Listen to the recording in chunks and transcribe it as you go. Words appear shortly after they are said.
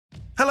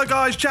Hello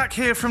guys, Jaack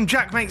here from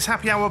Jaack Makes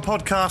Happy Hour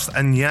podcast,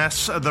 and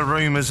yes, the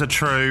rumours are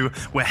true.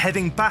 We're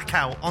heading back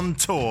out on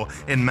tour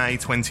in May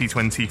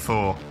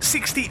 2024.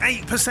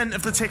 68%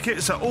 of the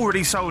tickets are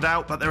already sold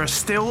out, but there are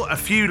still a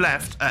few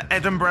left at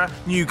Edinburgh,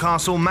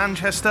 Newcastle,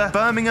 Manchester,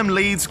 Birmingham,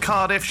 Leeds,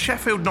 Cardiff,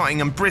 Sheffield,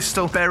 Nottingham,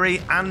 Bristol,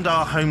 Bury, and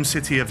our home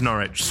city of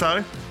Norwich.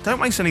 So, don't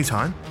waste any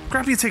time.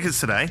 Grab your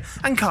tickets today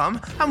and come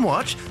and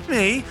watch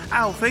me,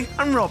 Alfie,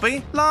 and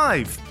Robbie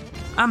live.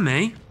 And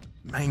me.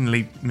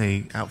 Mainly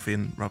me, Alfie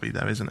and Robbie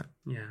though, isn't it?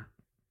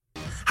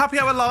 Yeah.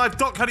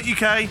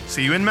 happyhourlive.co.uk.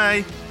 See you in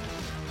May.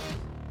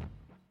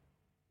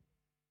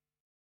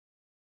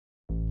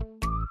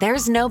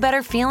 There's no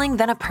better feeling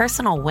than a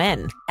personal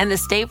win. And the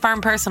State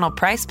Farm Personal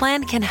Price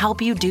Plan can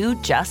help you do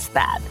just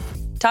that.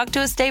 Talk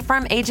to a State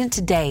Farm agent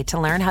today to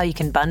learn how you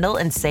can bundle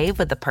and save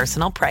with the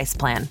Personal Price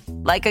Plan.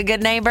 Like a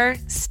good neighbor,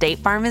 State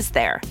Farm is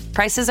there.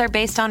 Prices are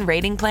based on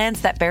rating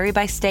plans that vary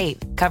by state.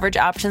 Coverage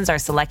options are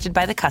selected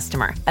by the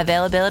customer.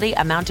 Availability,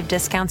 amount of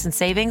discounts and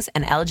savings,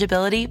 and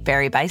eligibility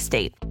vary by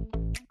state.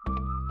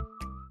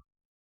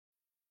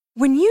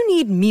 When you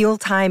need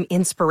mealtime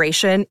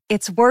inspiration,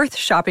 it's worth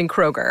shopping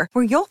Kroger,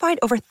 where you'll find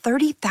over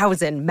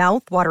 30,000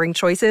 mouth-watering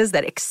choices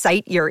that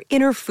excite your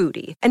inner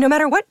foodie. And no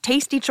matter what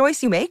tasty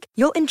choice you make,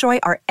 you'll enjoy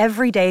our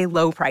everyday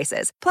low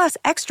prices, plus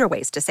extra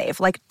ways to save,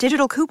 like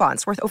digital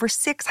coupons worth over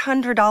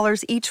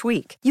 $600 each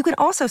week. You can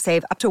also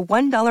save up to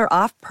 $1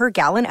 off per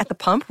gallon at the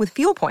pump with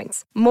fuel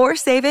points. More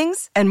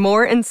savings and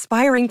more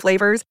inspiring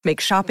flavors make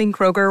shopping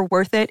Kroger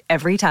worth it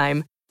every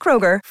time.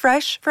 Kroger,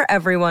 fresh for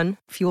everyone.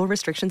 Fuel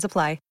restrictions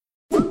apply.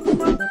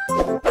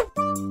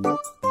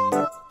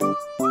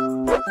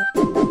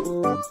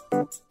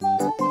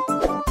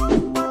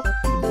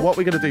 What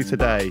we're going to do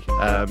today,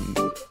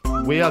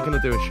 we are going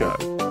to do a show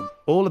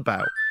all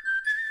about...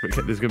 This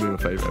is going to be my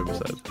favourite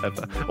episode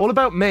ever. All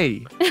about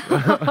me.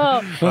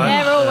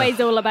 They're always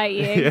all about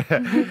you.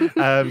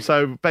 Yeah.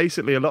 So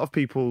basically, a lot of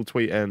people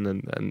tweet in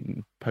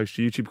and post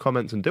YouTube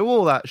comments and do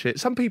all that shit.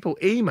 Some people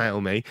email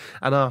me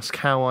and ask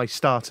how I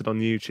started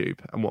on YouTube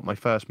and what my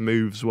first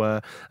moves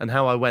were and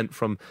how I went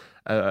from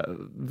a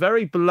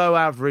very below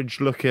average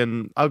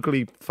looking,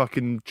 ugly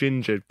fucking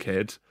ginger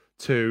kid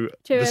to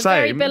the a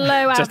same. Very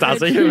below just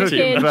average as a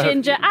YouTuber.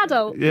 ginger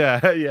adult.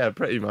 Yeah,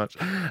 pretty much.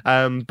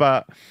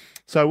 But...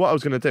 So what I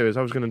was going to do is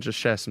I was going to just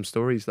share some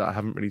stories that I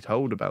haven't really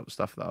told about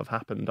stuff that have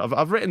happened.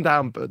 I've written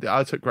down, but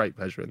I took great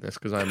pleasure in this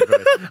because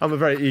I'm a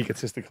very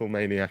egotistical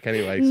maniac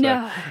anyway. So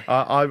No.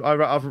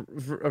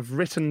 I've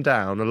written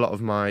down a lot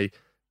of my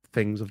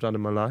things I've done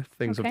in my life,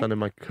 things I've done in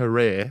my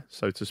career,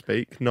 so to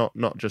speak, not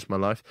just my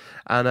life.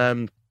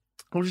 And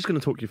I'm just going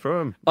to talk you through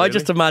them. Really. I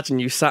just imagine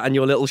you sat in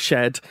your little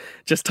shed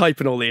just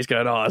typing all these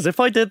going, as if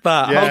I did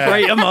that, how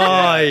great am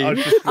I?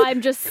 Yeah, I'm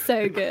just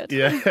so good.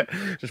 Yeah,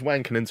 just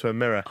wanking into a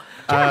mirror.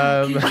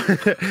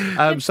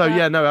 I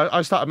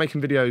started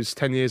making videos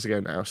 10 years ago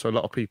now, so a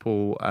lot of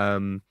people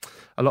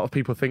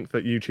think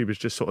that YouTubers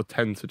just sort of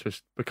tend to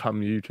just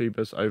become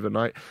YouTubers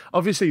overnight.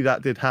 Obviously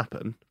that did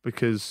happen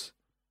because...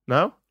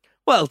 No?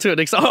 Well, to an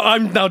extent,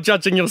 I'm now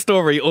judging your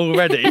story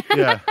already.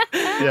 Yeah.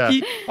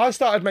 I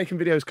started making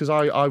videos because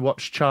I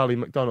watched Charlie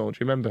McDonald. Do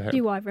you remember him?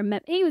 Do I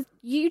remember? He was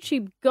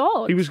YouTube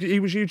God. He was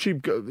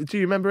YouTube. Do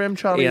you remember him?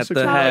 Charlie He had the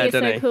hair, Charlie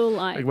didn't is he? so cool.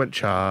 Like He went,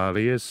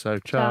 Charlie is so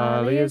cool.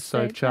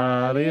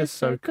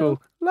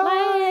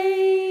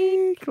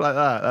 Like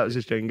that. That was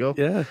his jingle.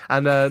 Yeah.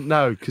 And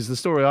no, because the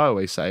story I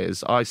always say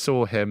is I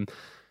saw him.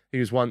 He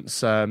was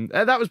once,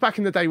 that was back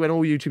in the day when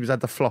all YouTubers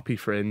had the floppy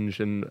fringe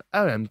and,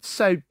 I'm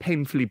so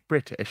painfully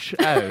British.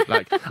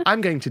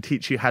 I'm going to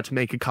teach you how to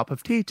make a cup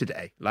of tea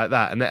today. Like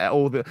that. And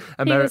all the...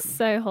 he was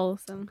so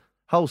wholesome.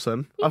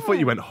 Wholesome? Yeah. I thought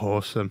you went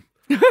wholesome.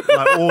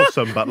 Like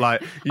awesome, but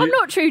like... I'm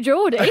not true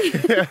Geordie.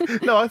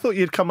 No, I thought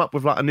you'd come up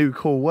with like a new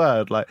cool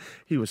word. Like,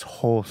 he was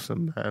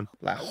whoresome, man.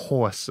 Like,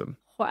 whoresome.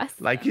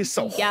 Like, you're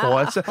so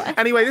wholesome.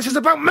 Anyway, this is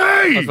about me!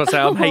 I was about to say,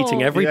 I'm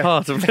hating every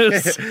part of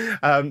this.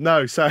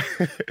 No, so...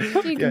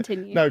 Do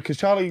continue. No, because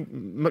Charlie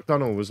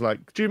McDonald was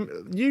like...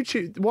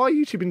 YouTube. Why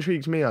YouTube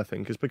intrigues me, I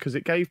think, is because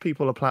it gave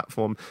people a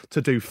platform to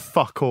do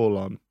fuck all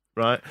on.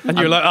 Right, and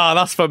you were like,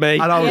 that's for me.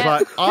 And I was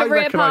like,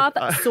 career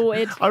path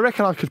sorted. I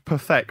reckon I could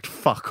perfect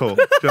fuck all.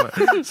 Do you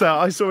know? So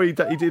I saw he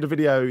did a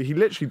video. He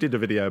literally did a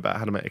video about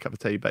how to make a cup of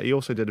tea, but he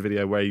also did a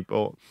video where he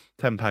bought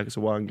 10 packets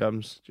of wine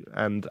gums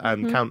and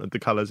counted the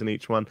colours in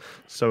each one.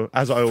 So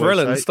as I always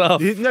Thrilling say,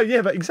 stuff.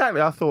 But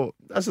exactly. I thought,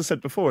 as I said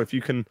before, if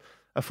you can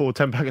afford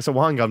 10 packets of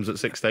wine gums at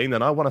 16,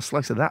 then I want a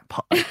slice of that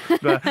pie.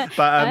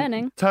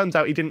 But turns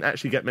out he didn't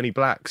actually get many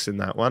blacks in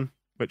that one,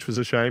 which was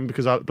a shame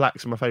because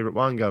blacks are my favourite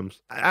wine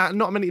gums.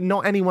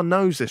 Not anyone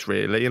knows this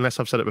really, unless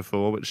I've said it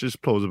before, which is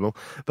plausible.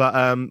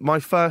 But my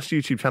first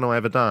YouTube channel I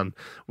ever done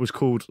was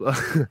called.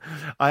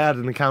 I had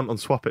an account on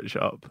Swap It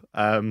Shop.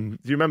 Do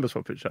you remember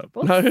Swap It Shop?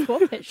 What's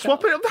Swap It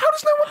Shop? Swap It. How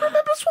does no one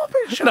remember Swap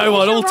It Shop? No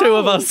one, all two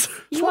of us.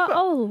 You are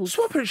old.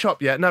 Swap It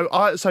Shop. Yeah. No.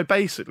 So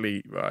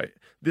basically, right.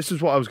 This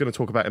is what I was going to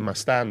talk about in my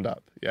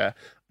stand-up. Yeah.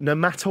 no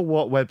matter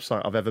what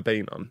website I've ever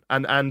been on,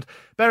 and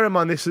bear in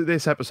mind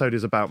this episode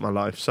is about my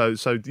life, so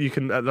you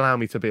can allow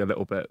me to be a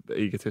little bit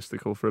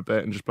egotistical for a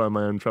bit and just blow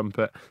my own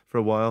trumpet for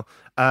a while.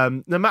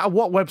 No matter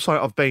what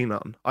website I've been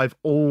on, I've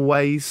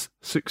always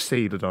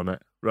succeeded on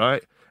it,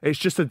 right? It's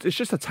just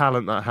a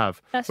talent that I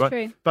have. That's right?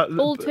 true. But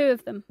all two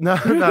of them. No.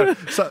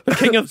 So,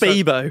 King of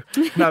Bebo.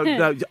 No.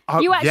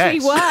 You actually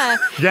yes.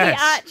 were. Yes. It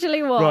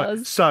actually was.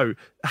 Right. So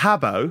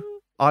Habbo,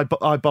 I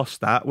bossed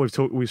that. We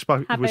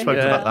spoke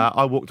about that.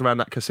 I walked around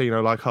that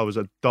casino like I was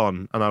a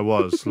don, and I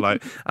was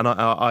like, and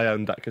I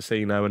owned that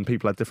casino, and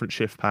people had different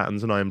shift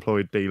patterns, and I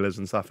employed dealers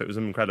and stuff. It was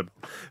incredible.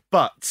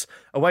 But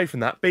away from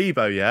that,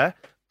 Bebo, yeah.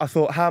 I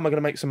thought, how am I going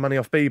to make some money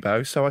off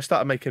Bebo? So I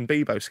started making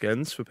Bebo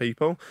skins for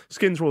people.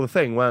 Skins were all the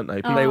thing, weren't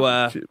they? They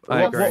were.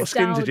 What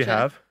skins did you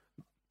have?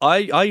 I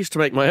used to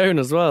make my own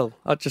as well.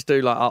 I'd just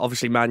do like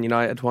obviously Man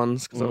United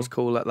ones because I was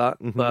cool at that,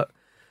 but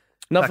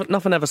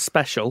nothing ever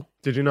special.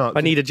 Did you not? I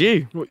needed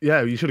you.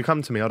 Yeah, you should have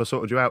come to me. I'd have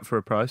sorted you out for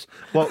a price.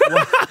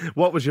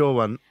 What was your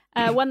one?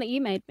 One that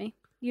you made me.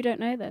 You don't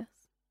know this.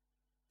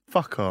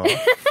 Fuck off.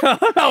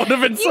 That would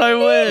have been so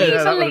weird.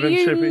 Yeah, that would have been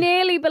You trippy.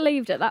 nearly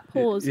believed it. That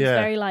pause was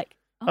very like...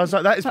 I was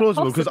like, that is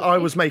plausible because I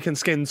possibly. was making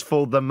skins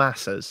for the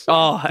masses.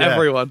 Oh, Yeah.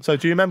 everyone. So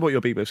do you remember what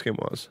your Bebo skin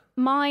was?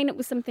 Mine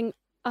was something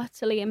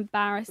utterly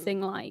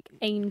embarrassing, like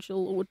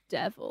angel or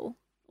devil.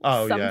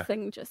 Oh, yeah.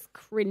 Something just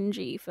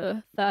cringy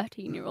for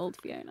 13-year-old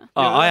Fiona.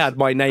 Oh, I had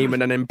my name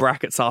and then in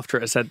brackets after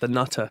it said the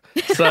Nutter.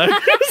 So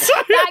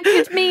That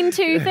could mean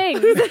two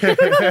things.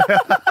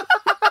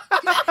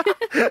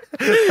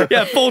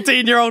 yeah,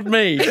 14-year-old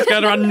me just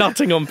going around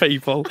nutting on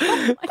people.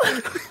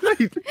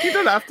 You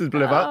don't have to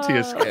live up to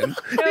your skin.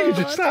 You can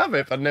just have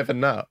it, but never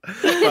nut.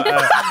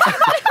 But,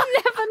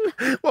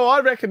 well, I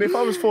reckon if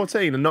I was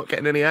 14 and not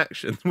getting any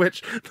action,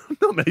 which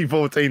not many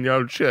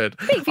 14-year-olds should.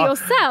 Speak for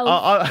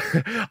yourself.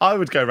 I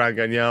would go around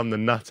going, yeah, I'm the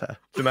nutter.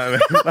 Do you know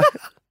what I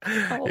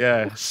mean?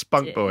 Yeah,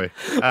 spunk boy.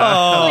 Please,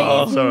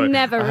 sorry,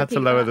 never I had to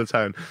repeat lower that. the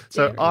tone.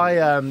 So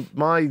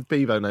my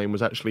Bebo name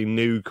was actually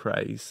New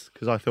Craze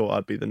because I thought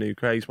I'd be the new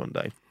craze one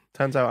day.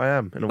 Turns out I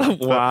am. In a way.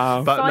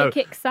 Wow. But no,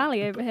 Psychic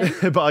Sally over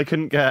here. but I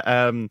couldn't get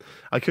the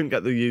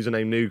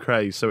username New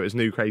Craze, so it was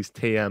New Craze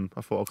TM.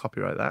 I thought I'll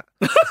copyright that.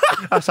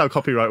 That's how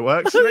copyright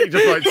works. Isn't it? You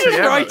just write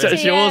TM. Right,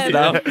 it's yours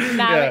now.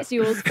 Now Yeah. it's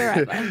yours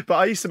forever. But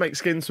I used to make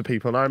skins for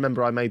people, and I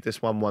remember I made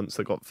this one once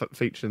that got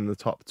featured in the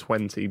top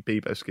 20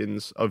 Bebo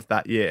skins of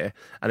that year,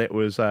 and it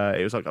was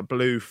like a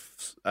blue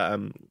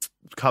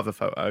cover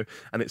photo,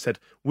 and it said,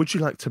 "Would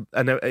you like to?"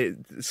 And it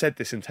said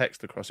this in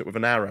text across it with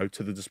an arrow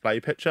to the display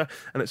picture,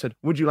 and it said,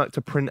 "Would you like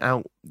to print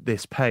out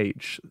this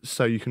page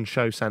so you can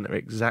show Santa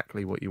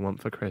exactly what you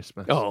want for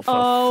Christmas?" Oh, for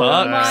Oh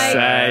fuck's my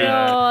sake.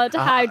 god!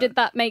 How did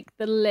that make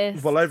the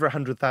list? Well, over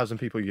 100,000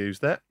 people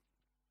used it.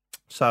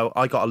 So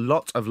I got a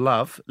lot of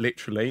love,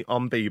 literally,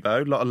 on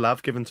Bebo. A lot of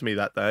love given to me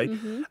that day.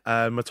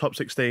 My top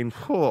 16,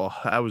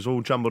 I was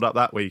all jumbled up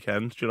that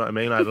weekend. Do you know what I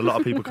mean? I had a lot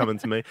of people coming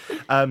to me.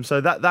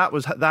 So that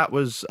was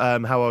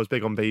how I was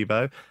big on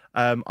Bebo.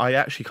 I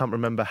actually can't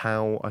remember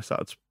how I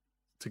started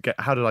to get.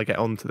 How did I get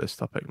onto this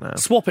topic now?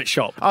 Swap It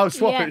Shop. Oh,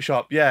 Swap Yeah. It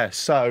Shop. Yeah.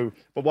 So,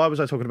 but why was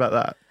I talking about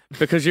that?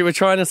 Because you were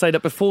trying to say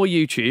that before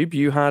YouTube,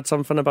 you had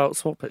something about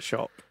Swap It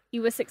Shop.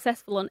 You were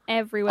successful on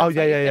every website. Oh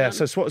yeah. you've been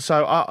So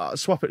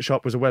Swap It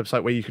Shop was a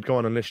website where you could go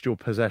on and list your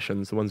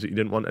possessions, the ones that you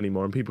didn't want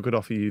anymore, and people could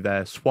offer you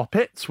their Swap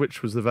It,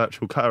 which was the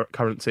virtual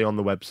currency on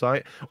the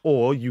website,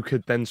 or you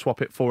could then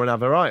swap it for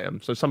another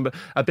item. So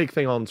a big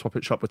thing on Swap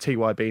It Shop were TY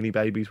Beanie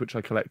Babies, which I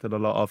collected a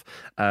lot of.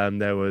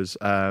 There was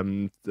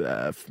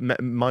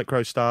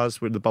micro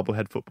stars with the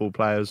bobblehead football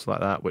players like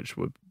that, which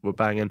were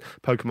banging.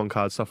 Pokemon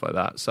cards, stuff like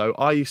that. So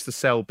I used to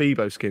sell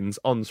Bebo skins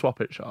on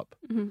Swap It Shop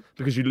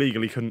because you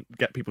legally couldn't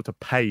get people to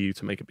pay you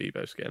to make a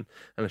Bebo skin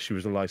unless you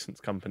was a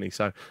licensed company.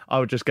 So I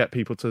would just get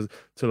people to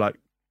like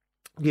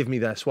give me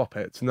their Swap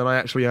Its, and then I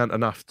actually earned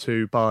enough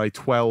to buy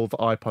 12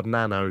 iPod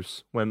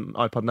Nanos when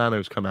iPod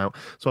Nanos come out.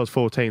 So I was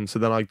 14, so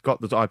then I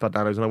got the iPod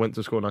Nanos and I went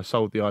to school and I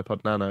sold the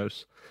iPod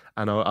Nanos,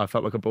 and I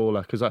felt like a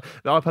baller because the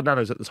iPod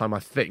Nanos at the time I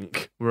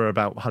think were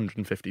about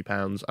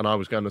 £150, and I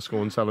was going to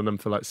school and selling them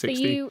for like 60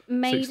 So you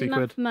made 60 enough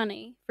quid.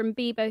 money from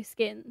Bebo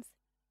skins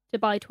to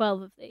buy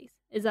 12 of these.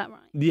 Is that right?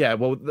 Yeah,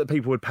 well, the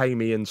people would pay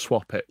me in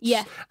Swap Its.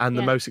 Yeah, And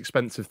the yeah. most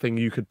expensive thing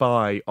you could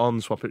buy on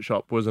Swap It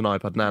Shop was an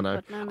iPod Nano.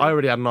 iPod Nano. I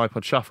already had an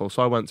iPod Shuffle,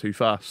 so I went too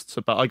fast.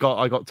 So, but I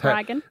got 10.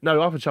 Bragging. No,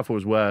 iPod Shuffle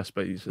was worse,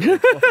 but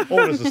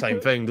all is the same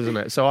thing, doesn't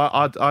it? So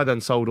I then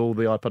sold all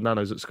the iPod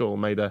Nanos at school,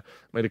 made a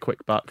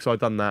quick buck. So I'd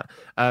done that,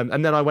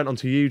 and then I went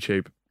onto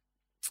YouTube.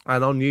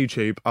 And on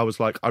YouTube, I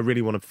was like, I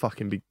really want to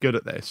fucking be good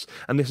at this.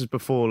 And this is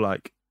before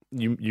like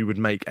you would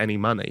make any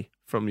money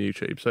from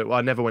YouTube. So I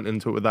never went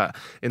into it with that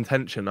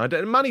intention.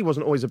 Money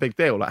wasn't always a big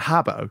deal. Like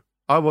Habbo,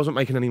 I wasn't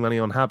making any money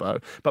on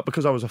Habbo, but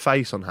because I was a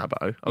face on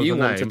Habbo, I was You a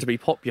wanted name. to be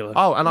popular.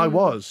 Oh, and I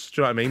was.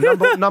 Do you know what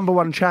I mean? Number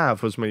one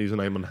chav was my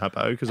username on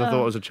Habbo because I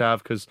thought I was a chav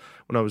because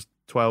when I was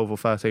 12 or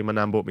 13, my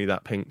nan bought me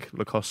that pink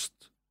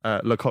Lacoste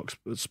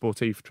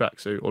Sportif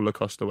tracksuit or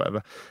Lacoste or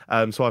whatever.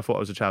 So I thought I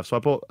was a chav.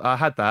 So I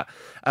had that.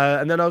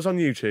 And then I was on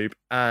YouTube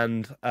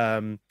and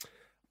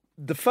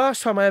the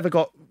first time I ever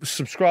got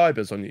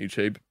subscribers on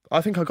YouTube,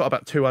 I think I got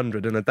about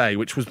 200 in a day,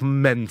 which was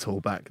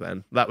mental back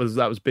then. That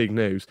was big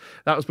news.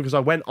 That was because I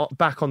went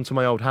back onto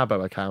my old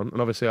Habbo account,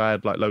 and obviously I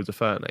had like loads of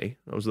Fernie.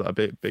 I was like a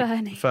big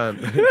Fern.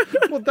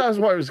 Well, that's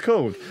what it was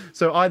called.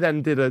 So I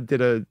then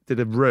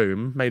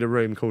made a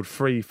room called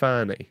Free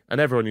Fernie, and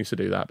everyone used to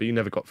do that, but you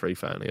never got free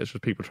Fernie. It's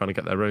just people trying to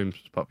get their rooms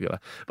popular.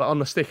 But on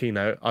the sticky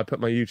note, I put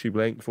my YouTube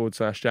link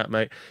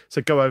 /JaackMate.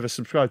 So go over,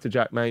 subscribe to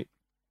JaackMate.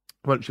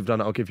 Once you've done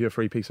it, I'll give you a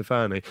free piece of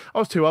Fernie. I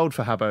was too old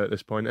for Habbo at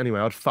this point.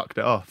 Anyway, I'd fucked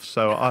it off.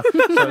 So I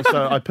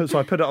put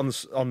it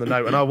on the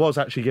note, and I was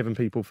actually giving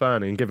people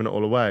Fernie and giving it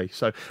all away.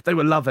 So they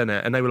were loving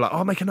it, and they were like,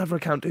 "Oh, make another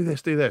account, do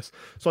this."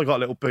 So I got a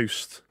little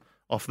boost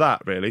off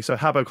that, really. So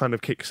Habbo kind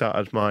of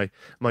kickstarted my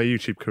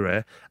YouTube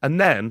career,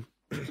 and then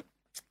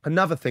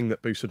another thing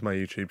that boosted my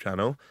YouTube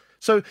channel.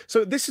 So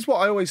this is what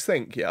I always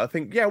think. Yeah, I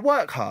think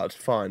work hard,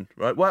 fine,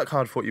 right? Work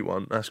hard for what you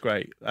want. That's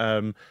great.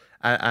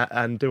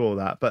 And do all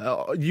that,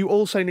 but you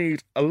also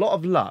need a lot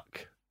of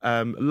luck.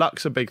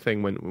 Luck's a big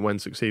thing when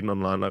succeeding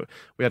online. Like,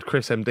 we had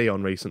Chris MD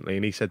on recently,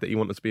 and he said that he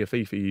wanted to be a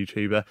FIFA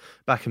YouTuber.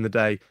 Back in the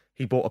day,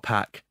 he bought a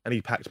pack and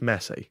he packed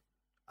Messi,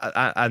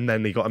 and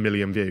then he got 1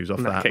 million views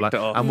off that. Like,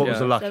 and what was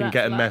the luck in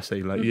getting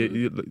Messi? Like,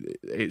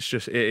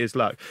 it is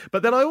luck.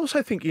 But then I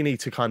also think you need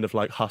to kind of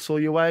like hustle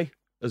your way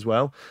as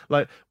well.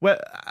 Like,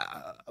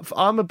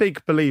 I'm a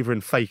big believer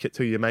in fake it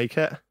till you make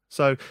it.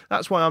 So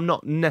that's why I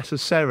wasn't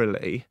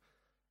necessarily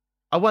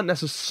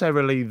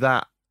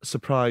that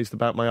surprised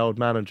about my old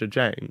manager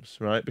James,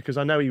 right? Because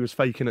I know he was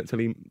faking it till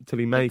he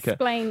make it.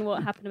 Explain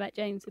what happened about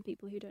James for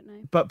people who don't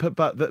know.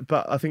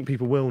 But I think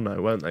people will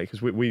know, won't they?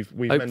 Because we've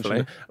mentioned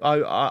it.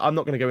 I'm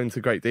not going to go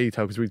into great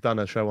detail because we've done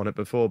a show on it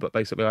before. But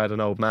basically, I had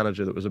an old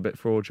manager that was a bit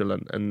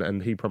fraudulent,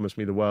 and he promised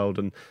me the world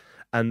and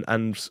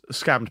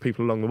scammed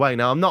people along the way.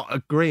 Now, I'm not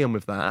agreeing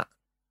with that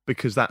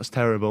because that's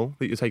terrible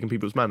that you're taking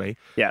people's money.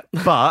 Yeah,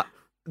 but.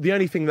 The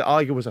only thing that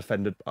I was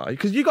offended by,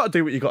 because you got to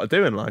do what you got to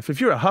do in life. If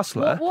you're a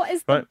hustler, what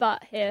is the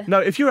but here? No,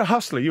 if you're a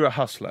hustler, you're a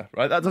hustler,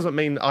 right? That doesn't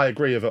mean I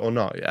agree with it or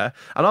not, yeah.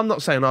 And I'm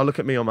not saying, look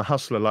at me, I'm a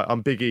hustler, like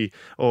I'm Biggie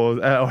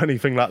or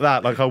anything like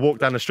that. Like I walk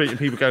down the street and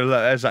people go, look,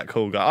 there's that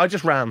cool guy. I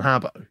just ran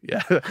Habbo,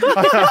 yeah. So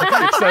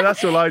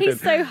that's all I did.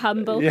 He's so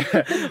humble.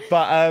 Yeah,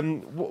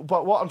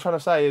 but what I'm trying to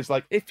say is,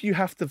 like, if you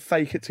have to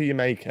fake it till you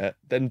make it,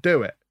 then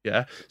do it,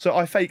 yeah. So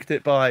I faked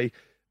it by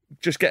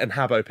just getting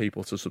Habbo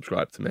people to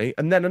subscribe to me.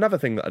 And then another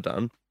thing that I'd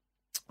done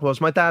was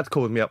my dad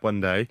called me up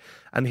one day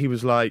and he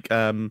was like,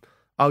 oh,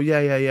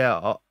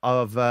 yeah,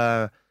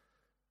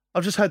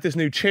 I've just heard this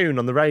new tune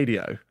on the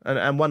radio.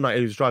 And one night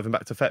he was driving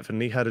back to Thetford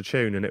and he heard a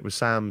tune and it was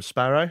Sam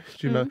Sparrow.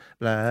 Do you know?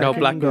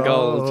 Black and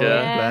Gold,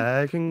 yeah.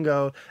 Black and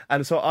Gold.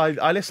 And so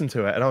I listened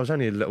to it and I was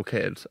only a little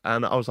kid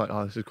and I was like,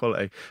 oh, this is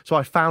quality. So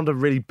I found a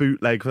really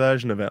bootleg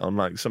version of it on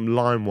like some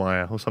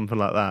LimeWire or something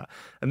like that.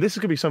 And this is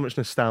going to be so much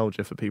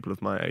nostalgia for people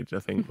of my age, I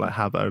think, like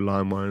Habbo,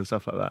 LimeWire and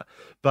stuff like that.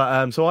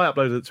 But so I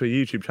uploaded it to a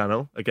YouTube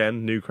channel,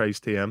 again, New Craze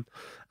TM,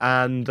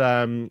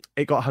 and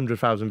it got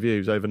 100,000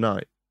 views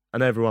overnight.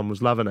 And everyone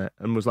was loving it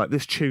and was like,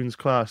 this tune's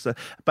class.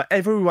 But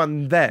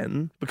everyone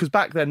then, because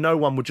back then no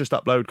one would just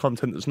upload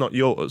content that's not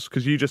yours,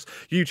 because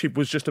YouTube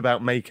was just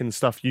about making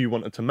stuff you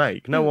wanted to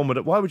make. No one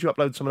would, why would you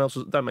upload someone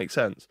else's? That don't make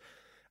sense.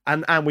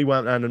 And we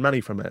weren't earning money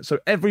from it. So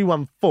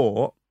everyone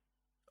thought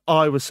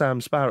I was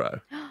Sam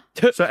Sparrow.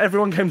 So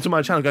everyone came to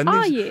my channel going,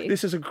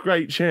 this is a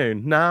great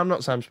tune. No, I'm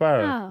not Sam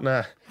Sparrow. Oh.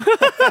 Nah.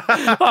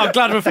 I'm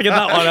glad we figured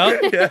that one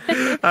out. Yeah.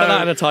 Put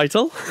that in a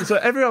title. So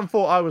everyone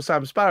thought I was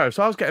Sam Sparrow.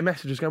 So I was getting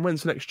messages going,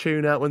 when's the next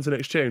tune out? When's the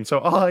next tune? So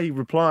I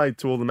replied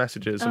to all the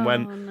messages and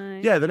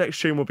went, yeah, the next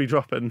tune will be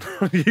dropping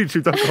on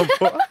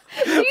youtube.com.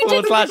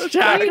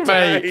 /Jaack,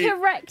 mate. You didn't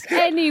correct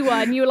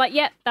anyone. You were like,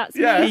 yep, that's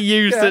me. He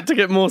used it to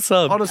get more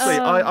subs. Honestly,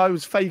 I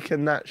was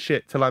faking that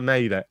shit till I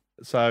made it.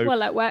 So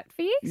well, it worked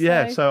for you.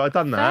 So I'd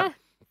done that.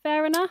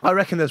 Fair enough. I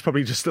reckon there's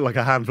probably just like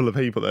a handful of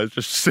people that are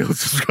just still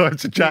subscribed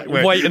to Jaack,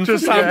 mate. Waiting for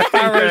Sam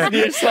Sparrow's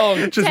new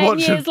song. Just 10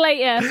 years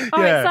later.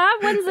 All right, Sam,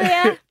 when's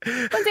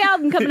the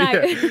album coming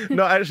out?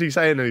 Not actually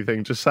saying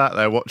anything, just sat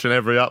there watching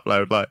every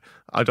upload like,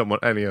 I don't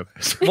want any of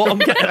this. What I'm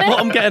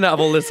getting out of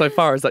all this so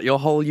far is that your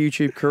whole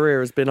YouTube career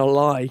has been a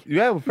lie.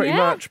 Yeah, well, pretty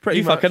much.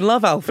 You fucking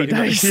love Alfie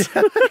days.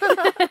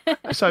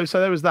 So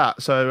there was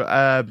that.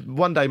 So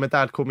one day my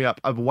dad called me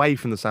up away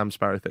from the Sam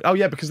Sparrow thing. Oh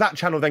yeah, because that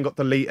channel then got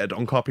deleted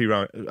on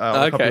copyright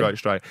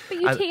strike. But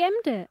you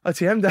TM'd it. I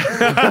TM'd it.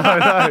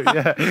 I know,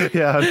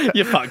 yeah.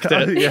 You fucked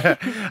it. Yeah.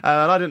 And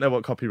I didn't know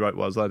what copyright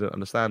was. I didn't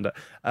understand it.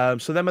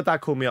 So then my dad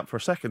called me up for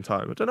a second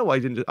time. I don't know why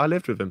he didn't. I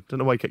lived with him. Don't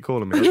know why he kept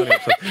calling me. You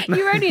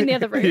were only in the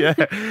other room. Yeah.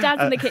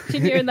 Dad's in the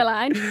kitchen. You're in the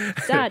lounge.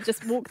 Dad,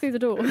 just walk through the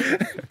door.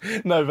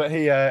 No, but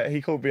he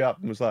called me up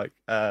and was like,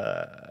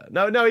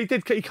 no, he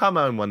did. He come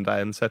home one day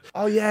and said,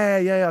 oh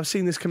yeah, I've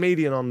seen this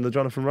comedian on the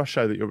Jonathan Ross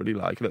show that you really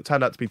like, and it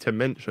turned out to be Tim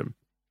Minchin.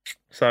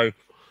 So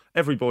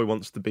every boy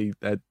wants to be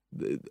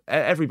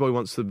every boy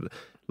wants to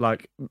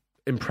like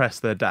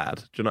impress their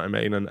dad. Do you know what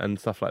I mean? And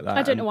stuff like that.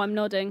 I don't know why I'm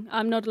nodding.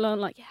 I'm nodding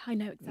along like, yeah, I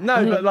know exactly.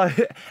 No, but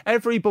like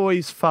every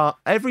boy's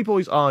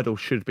idol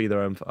should be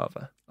their own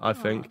father. I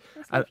think,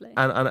 that's lovely.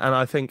 and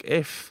I think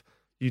if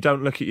you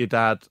don't look at your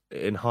dad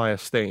in high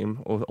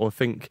esteem or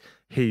think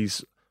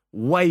he's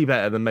way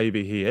better than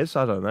maybe he is.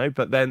 I don't know,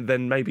 but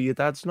then maybe your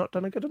dad's not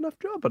done a good enough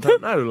job. I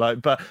don't know.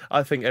 But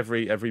I think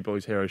every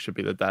boy's hero should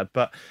be the dad.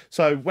 But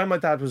so when my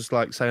dad was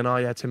saying, "Oh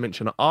yeah, Tim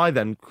Minchin," I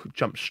then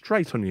jumped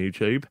straight on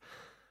YouTube,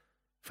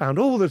 found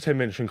all the Tim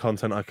Minchin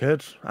content I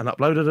could, and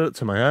uploaded it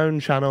to my own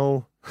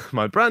channel,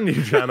 my brand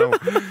new channel,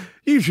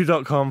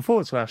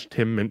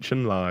 youtube.com/Tim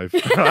Minchin Live.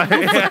 Right?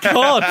 For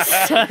God's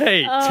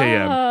sake.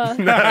 TM.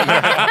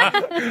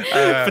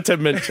 For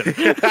Tim Minchin.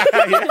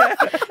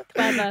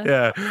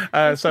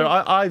 Yeah. So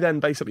I then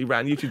basically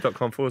ran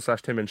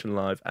youtube.com/Tim Minchin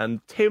Live,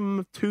 and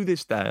Tim, to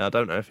this day, I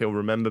don't know if he'll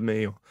remember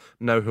me or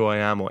know who I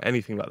am or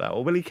anything like that,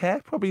 or will he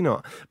care? Probably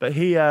not. But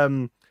he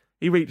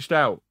reached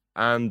out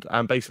and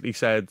basically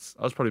said,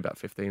 I was probably about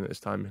 15 at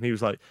this time, and he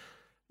was like,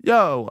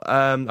 "Yo,"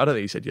 I don't think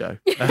he said yo,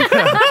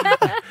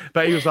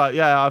 but he was like,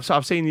 "Yeah,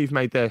 I've seen you've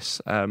made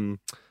this." And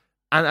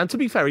to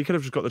be fair, he could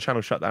have just got the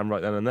channel shut down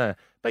right then and there,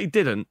 but he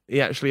didn't.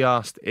 He actually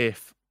asked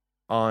if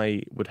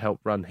I would help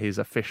run his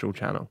official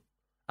channel.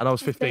 And I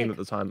was 15 at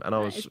the time, and I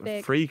was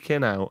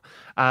freaking out.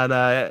 And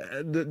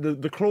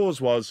the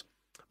clause was,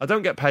 I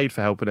don't get paid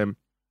for helping him,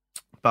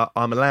 but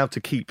I'm allowed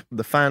to keep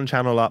the fan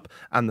channel up,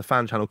 and the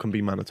fan channel can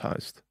be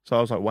monetized. So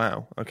I was like,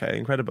 wow, okay,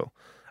 incredible.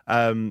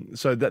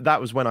 So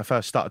that was when I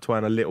first started to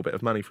earn a little bit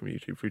of money from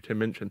YouTube through Tim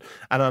Minchin.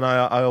 And then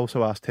I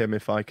also asked him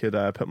if I could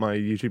put my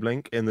YouTube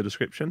link in the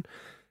description.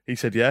 He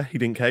said, yeah, he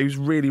didn't care. He was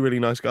a really, really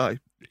nice guy.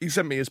 He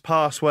sent me his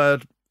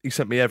password. He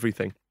sent me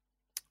everything.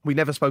 We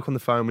never spoke on the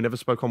phone. We never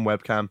spoke on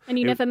webcam. And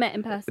you never met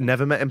in person?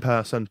 Never met in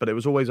person, but it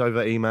was always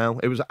over email.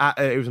 It was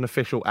an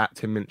official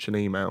 @Tim Minchin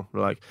email.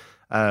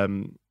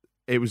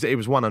 It was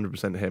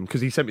 100% him,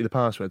 because he sent me the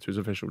password to his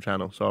official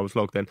channel, so I was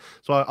logged in.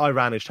 So I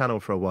ran his channel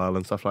for a while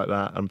and stuff like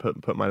that, and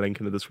put my link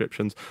in the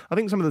descriptions. I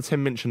think some of the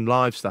Tim Minchin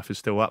Live stuff is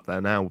still up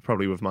there now,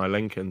 probably with my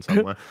link in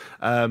somewhere.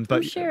 But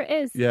I'm sure it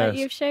is. Yeah,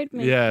 you've showed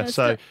me. Yeah,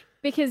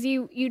 because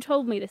you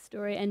told me this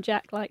story, and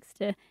Jaack likes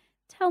to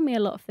tell me a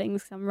lot of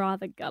things. I'm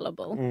rather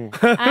gullible.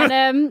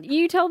 And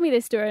you told me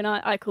this story, and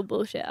I called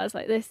bullshit. I was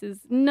like, this is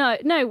no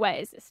way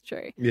is this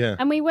true. Yeah.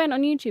 And we went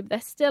on YouTube. They're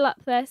still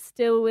up there,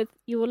 still with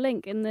your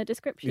link in the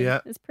description.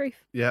 Yeah. As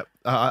proof. Yeah.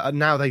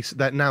 Now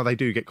they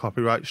do get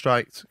copyright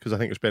striked, because I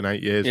think it's been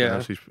 8 years now.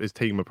 So his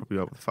team are probably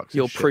like, what the fuck's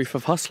Your this proof shit?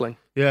 of hustling.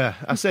 Yeah,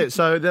 that's it.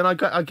 So then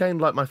I gained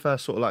like my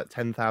first sort of like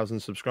 10,000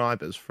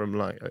 subscribers from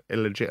like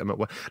illegitimate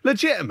way.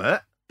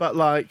 Legitimate, but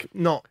like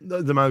not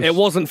the most. It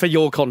wasn't for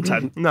your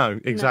content. No,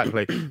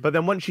 exactly. But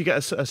then once you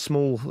get a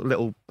small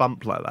little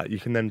bump like that, you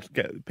can then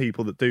get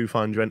people that do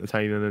find you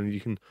entertaining, and you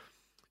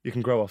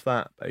can grow off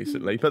that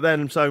basically. But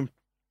then so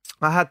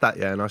I had that,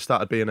 and I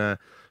started making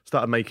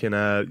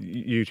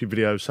YouTube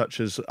videos such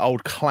as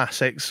old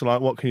classics like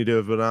 "What Can You Do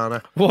with a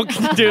Banana?" What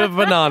Can You Do with a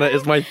Banana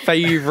is my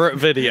favourite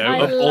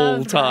video of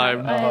all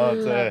time. I love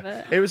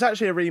it. It was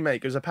actually a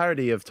remake. It was a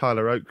parody of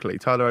Tyler Oakley.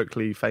 Tyler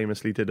Oakley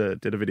famously did a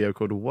video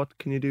called "What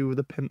Can You Do with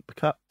a Pimp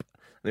Cup?"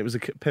 And it was a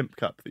pimp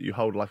cup that you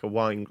hold like a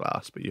wine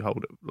glass, but you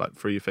hold it like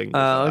through your fingers.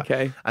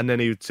 Okay. And then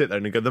he would sit there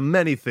and he'd go, "The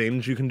many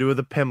things you can do with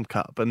a pimp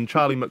cup." And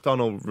Charlie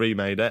McDonald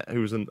remade it, who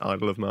was an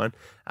idol of mine.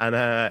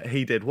 And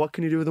he did, "What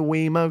can you do with a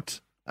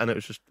Wiimote?" And it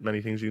was just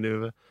many things you can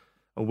do with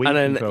a Wii And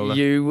then controller.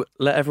 you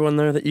let everyone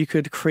know that you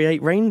could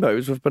create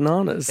rainbows with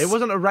bananas. It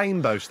wasn't a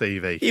rainbow,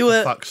 Stevie. You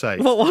were, for fuck's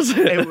sake. What was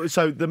it?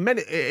 So the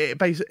minute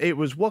it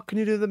was, "What can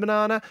you do with the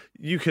banana?"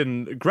 You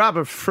can grab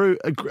a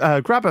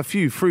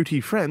few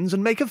fruity friends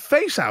and make a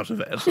face out of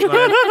it.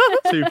 Like,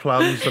 2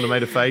 plums and I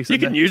made a face. You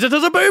can use it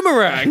as a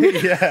boomerang.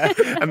 Yeah,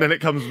 and then it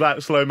comes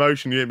back slow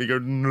motion. You hear me go,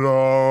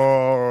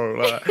 "No!"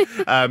 Like,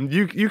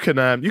 you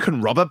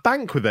can rob a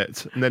bank with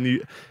it, and then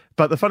you.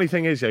 But the funny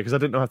thing is, because I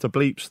didn't know how to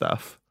bleep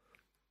stuff.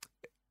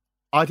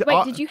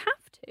 Did you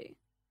have to?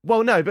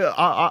 Well, no, but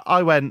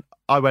I went,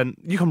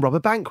 "You can rob a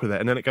bank with it,"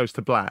 and then it goes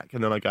to black,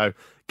 and then I go,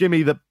 "Give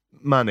me the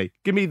money,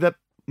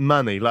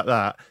 like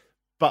that."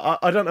 But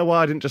I don't know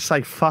why I didn't just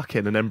say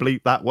 "fucking" and then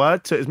bleep that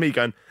word. So it was me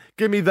going,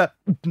 "Give me the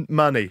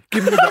money,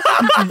 give me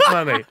the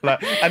money."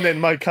 Like, and then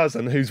my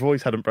cousin, whose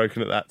voice hadn't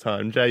broken at that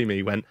time,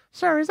 Jamie, went,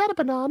 "Sir, is that a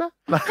banana?"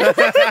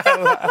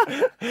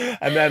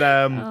 And then,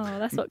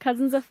 that's what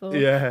cousins are for.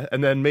 yeah,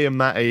 and then me and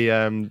Matty,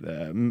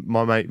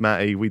 my mate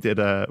Matty, we did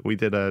a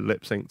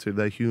lip sync to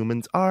 "The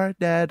Humans Are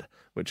Dead,"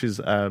 which is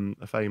a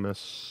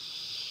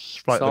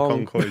famous Flight of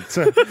the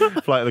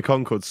Conchords, Flight of the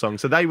Conchords song.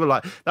 So they were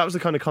like, that was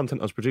the kind of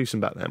content I was producing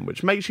back then,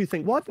 which makes you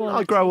think, why didn't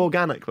I grow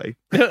organically?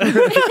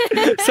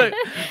 So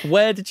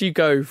where did you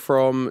go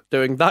from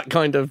doing that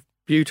kind of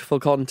beautiful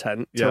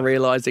content to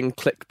realising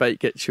clickbait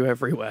gets you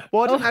everywhere?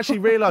 Well, I didn't actually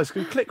realise,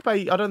 because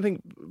clickbait, I don't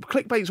think,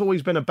 clickbait's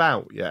always been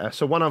about,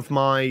 So one of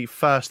my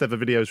first ever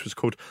videos was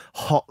called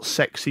 "Hot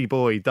Sexy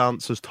Boy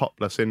Dances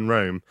Topless in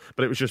Rome,"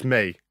 but it was just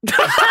me.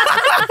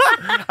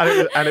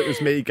 and it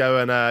was me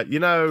going,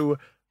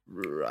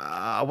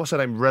 what's her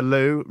name?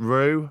 Rue.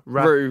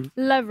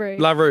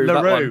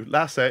 LaRue.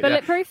 That's it.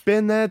 Bulletproof?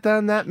 Been there,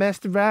 done that,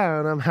 messed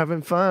around. I'm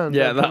having fun.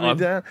 Yeah, Don't that put me one.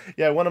 down.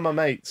 Yeah, one of my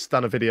mates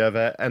done a video of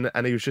it, and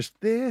he was just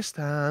this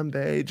time,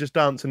 babe, just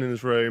dancing in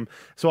his room.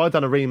 So I'd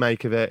done a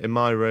remake of it in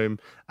my room,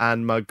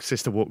 and my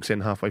sister walks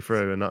in halfway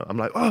through, and I'm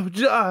like, oh,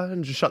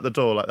 and just shut the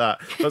door like that.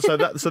 But so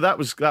that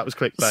was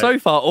clickbait. So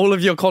far, all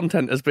of your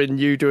content has been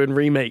you doing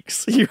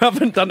remakes. You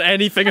haven't done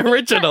anything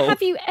original.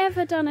 Have you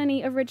ever done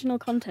any original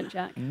content,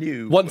 Jaack?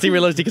 New. Once he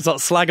realised he could start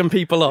slagging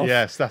people off.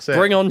 Yes, that's it.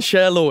 Bring on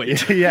Cher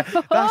Lloyd. Yeah,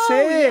 that's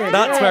it. yeah.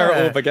 That's where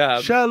it all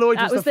began. Cher Lloyd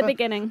That was the fir-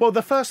 beginning. Well,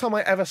 the first time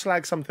I ever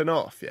slagged something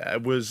off,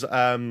 was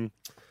I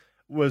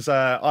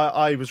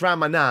was round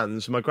my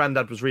nan's. My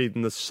granddad was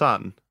reading The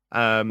Sun.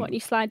 What, you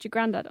slagged your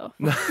granddad off?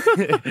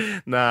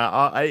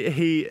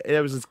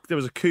 There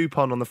was a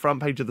coupon on the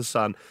front page of The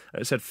Sun.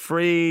 And it said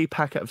free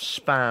packet of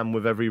spam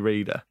with every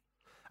reader.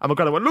 And my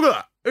granddad went, look at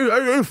that.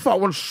 Who fuck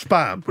wants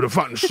spam with a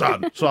fucking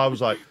Sun? So I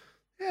was like,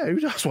 yeah,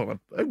 who does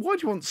want why do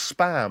you want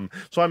spam?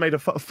 So I made a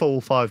full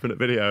 5-minute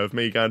video of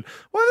me going,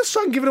 why is The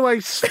Sun giving away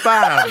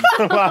spam?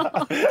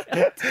 But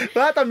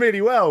that done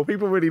really well.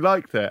 People really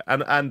liked it.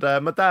 And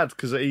my dad,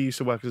 because he used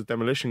to work as a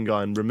demolition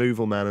guy and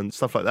removal man and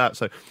stuff like that,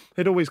 so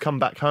he'd always come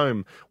back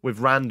home with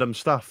random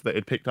stuff that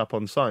he'd picked up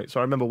on site.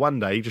 So I remember one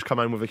day he just come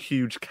home with a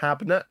huge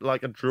cabinet,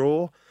 like a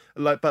drawer,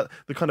 but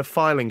the kind of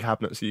filing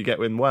cabinets that you get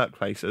in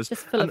workplaces.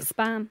 Just full of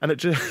spam. And it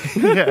just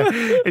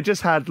it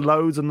just had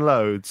loads and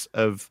loads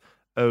of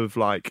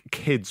like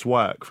kids'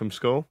 work from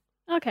school.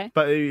 Okay.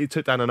 But he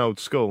took down an old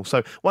school.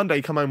 So one day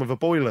he come home with a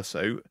boiler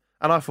suit,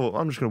 and I thought,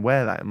 I'm just going to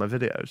wear that in my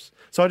videos.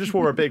 So I just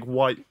wore a big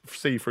white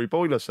see-through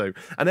boiler suit.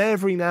 And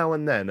every now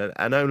and then,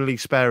 and only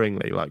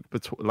sparingly, like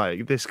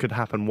this could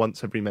happen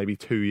once every maybe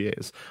 2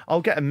 years, I'll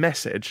get a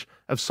message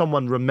of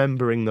someone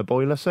remembering the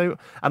boiler suit,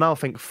 and I'll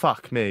think,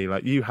 fuck me,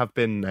 like you have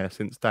been there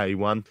since day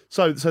one.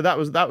 So that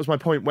was my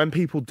point. When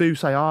people do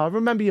say, I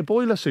remember your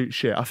boiler suit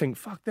shit, I think,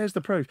 fuck, there's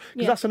the proof.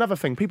 Because that's another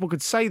thing. People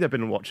could say they've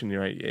been watching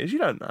you 8 years. You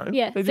don't know.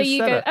 Yeah, They so just you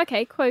said go, it.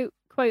 okay, quote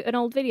an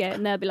old video,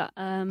 and they'll be like,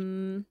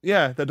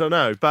 Yeah, they don't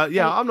know. But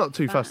yeah, Like I'm not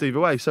too fussed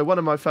either way. So one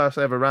of my first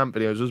ever rant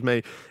videos was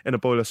me in a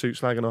boiler suit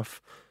slagging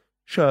off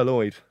Cher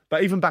Lloyd.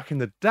 But even back in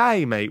the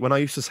day, mate, when I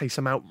used to say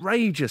some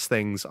outrageous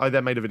things, I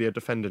then made a video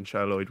defending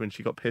Cher Lloyd when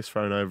she got piss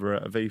thrown over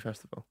at a V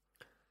festival.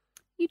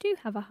 you do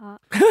have a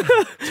heart.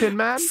 Tin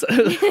Man?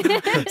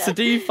 So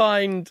do you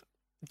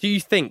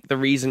think the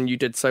reason you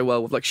did so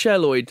well with like Cher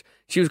Lloyd,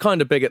 she was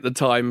kind of big at the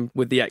time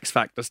with the X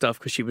Factor stuff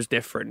because she was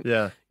different.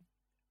 Yeah.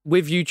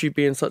 With YouTube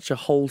being such a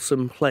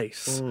wholesome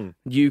place,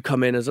 you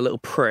come in as a little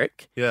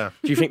prick. Yeah.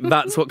 Do you think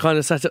that's what kind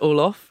of set it all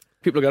off?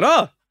 People are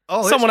going,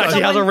 Oh, someone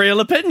actually has a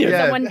real opinion.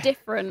 Yeah. Someone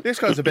different. This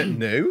guy's a bit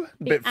new,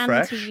 a bit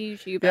fresh.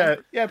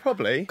 Anti-YouTuber. Yeah,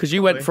 probably. Because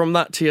you went from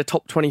that to your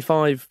top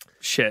 25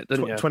 shit,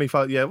 didn't you?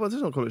 25, yeah, well,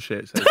 let's not call it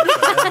shit.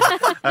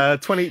 So,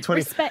 20,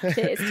 Respect it,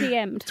 it's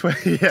TM'd.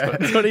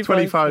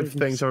 25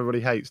 things everybody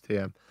hates,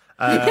 TM.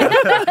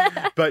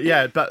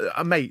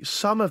 But mate,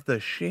 some of the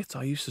shit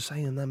I used to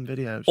say in them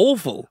videos.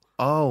 Awful.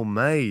 Oh,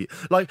 mate.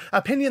 Like,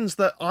 opinions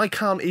that I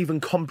can't even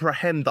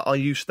comprehend that I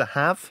used to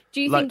have. Do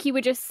you think you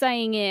were just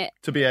saying it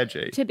to be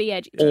edgy? to be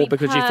edgy? Or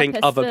because you think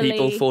other people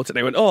purposefully- thought it,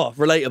 they went,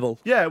 relatable.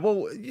 Yeah,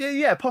 well,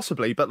 yeah,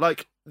 possibly. But,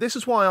 like, this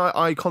is why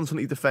I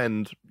constantly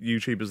defend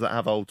YouTubers that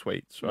have old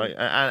tweets, right?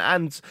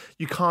 And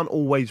you can't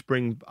always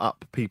bring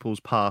up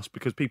people's past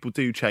because people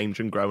do change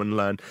and grow and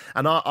learn.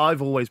 And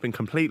I've always been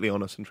completely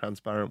honest and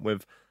transparent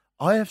with,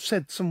 I have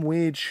said some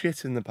weird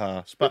shit in the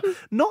past, but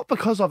not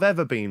because I've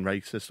ever been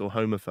racist or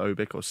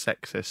homophobic or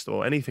sexist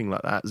or anything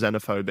like that,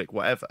 xenophobic,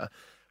 whatever.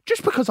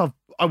 Just because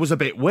I was a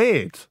bit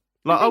weird.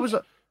 Like I was.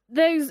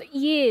 Those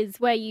years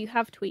where you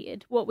have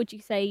tweeted, what would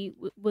you say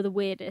were the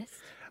weirdest?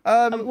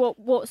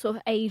 What sort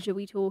of age are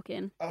we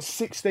talking?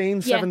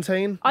 16,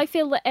 17. I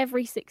feel that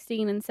every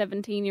 16 and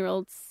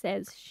 17-year-old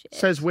says shit.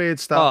 Says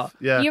weird stuff.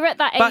 Yeah. You're at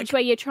that age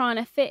where you're trying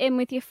to fit in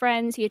with your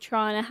friends, you're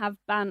trying to have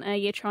banter,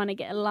 you're trying to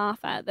get a laugh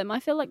out of them.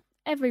 I feel like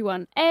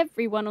everyone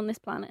on this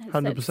planet has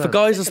 100%. said For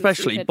guys something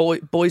especially,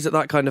 stupid. boys at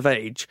that kind of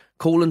age,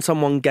 calling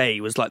someone gay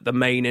was like the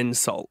main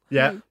insult.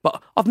 Yeah.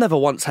 But I've never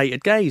once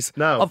hated gays.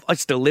 No. I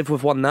still live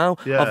with one now.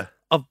 Yeah.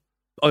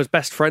 I was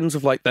best friends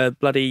with like the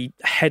bloody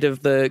head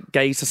of the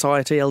gay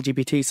society,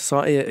 LGBT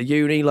society at a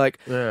uni. Like,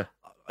 Yeah.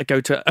 I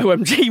go to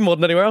OMG more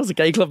than anywhere else, a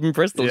gay club in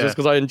Bristol, Yeah. just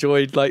because I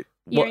enjoyed like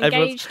You're what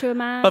everyone's. engaged to a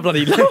man. I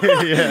bloody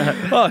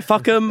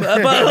fuck them.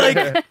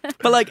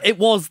 But like, it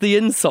was the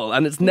insult,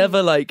 and it's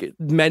never like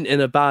meant in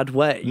a bad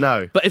way.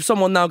 No. But if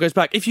someone now goes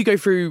back, if you go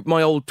through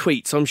my old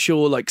tweets, I'm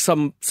sure like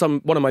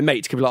one of my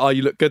mates could be like, "Oh,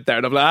 you look good there,"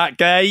 and I'm like,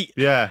 gay."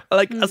 Yeah.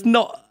 Like that's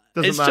not.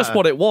 Doesn't it's just matter.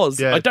 what it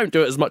was. Yeah. I don't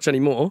do it as much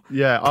anymore.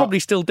 Yeah. Probably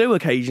still do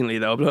occasionally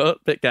though. I'm a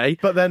bit gay.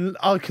 But then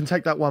I can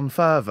take that one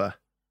further.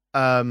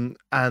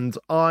 And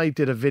I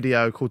did a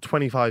video called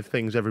 25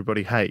 Things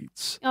Everybody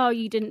Hates. Oh,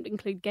 you didn't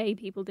include gay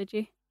people, did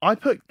you? I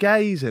put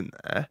gays in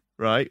there,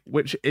 right?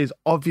 Which is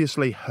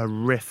obviously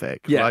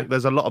horrific. Yeah. Like,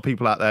 there's a lot of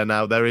people out there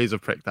now, their ears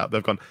have pricked up.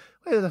 They've gone,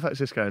 where the fuck's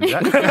this going,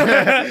 Jack?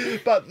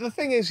 But the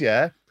thing is,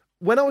 yeah,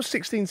 when I was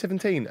 16,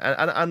 17,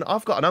 and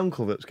I've got an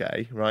uncle that's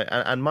gay, right?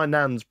 And my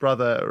nan's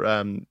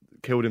brother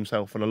killed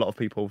himself, and a lot of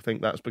people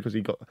think that's because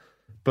he got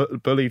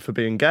bullied for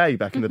being gay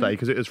back in the day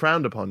because it was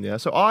frowned upon. Yeah,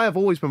 so I have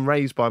always been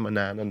raised by my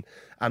nan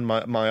and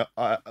my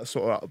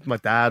sort of my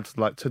dad.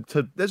 Like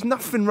to there's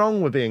nothing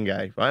wrong with being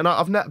gay, right? And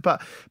I've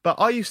but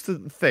I used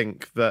to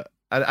think that.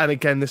 And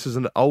again, this is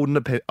an old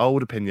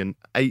opinion,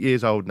 8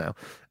 years old now,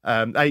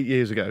 8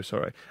 years ago,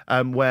 sorry,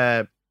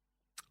 where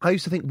I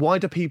used to think, why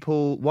do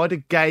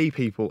gay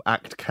people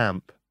act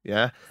camp?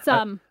 Yeah,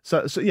 some.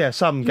 So yeah,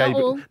 some gay.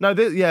 Not all. No,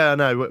 I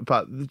know,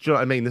 but do you know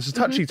what I mean? This is a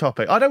touchy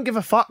topic. I don't give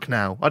a fuck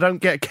now. I don't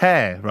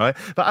care, right?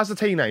 But as a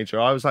teenager,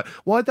 I was like,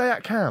 why'd they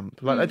at camp?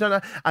 Like I don't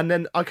know. And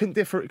then I couldn't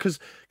differ because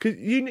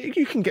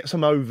you can get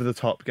some over the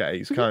top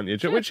gays, can't you?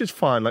 Which is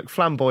fine, like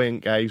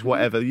flamboyant gays,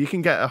 whatever. You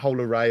can get a whole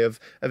array of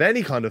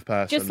any kind of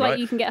person, just like right?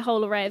 you can get a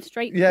whole array of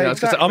straight. Yeah, I was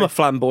gonna say, I'm a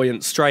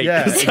flamboyant straight.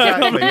 Yeah,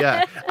 exactly.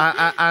 Yeah,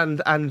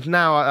 and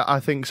now I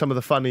think some of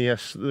the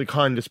funniest, the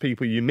kindest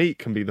people you meet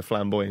can be the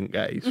flamboyant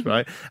gays,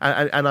 right?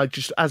 And I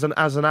just as an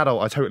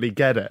adult, I totally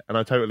get it, and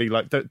I totally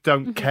like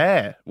don't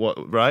care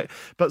what, right?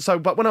 But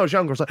when I was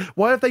younger, I was like,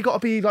 why have they got to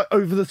be like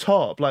over the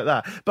top like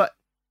that? But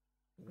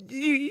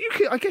you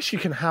can, I guess you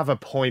can have a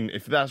point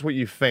if that's what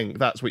you think.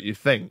 That's what you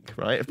think,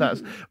 right? If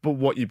that's but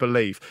what you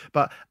believe.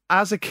 But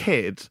as a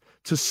kid,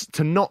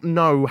 to not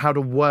know how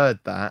to word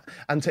that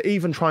and to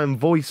even try and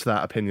voice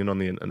that opinion on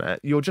the internet,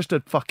 you're just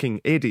a fucking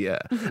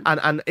idiot.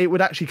 And it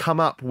would actually come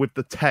up with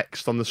the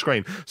text on the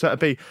screen. So it'd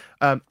be,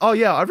 oh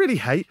yeah, I really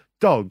hate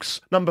dogs.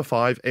 Number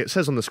 5, it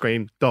says on the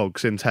screen,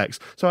 dogs in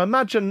text. So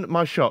imagine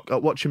my shock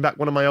at watching back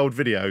one of my old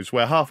videos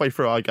where halfway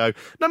through I go,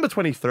 number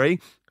 23,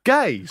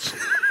 gays.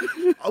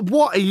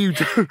 What are you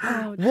doing?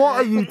 What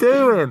are you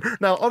doing?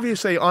 Now,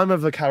 obviously, I'm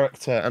of a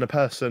character and a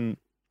person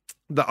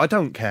that I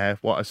don't care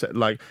what I said.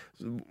 Like,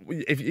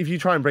 if you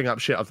try and bring up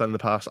shit I've done in the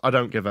past, I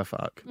don't give a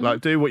fuck. Like,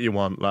 do what you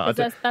want. Like,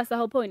 that's the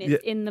whole point.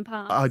 It's in the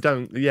past. I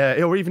don't.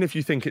 Yeah, or even if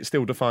you think it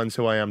still defines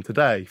who I am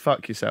today,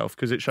 fuck yourself,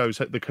 because it shows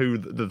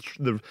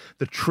the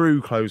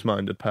true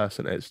closed-minded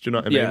person is. Do you know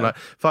what I mean? Yeah.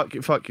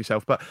 Like, fuck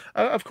yourself. But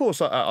of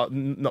course,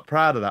 I'm not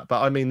proud of that.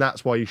 But I mean,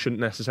 that's why you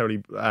shouldn't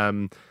necessarily.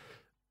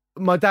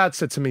 My dad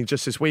said to me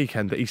just this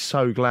weekend that he's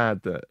so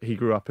glad that he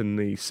grew up in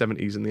the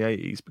 70s and the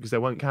 80s because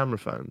there weren't camera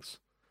phones.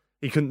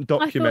 He couldn't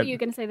document. I thought you were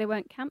going to say they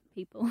weren't camp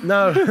people.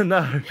 No.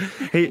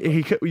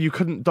 You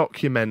couldn't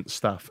document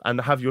stuff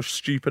and have your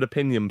stupid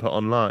opinion put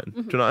online.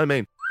 Do you know what I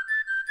mean?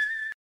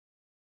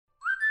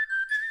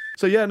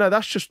 So yeah, no,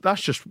 that's just.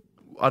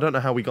 I don't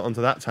know how we got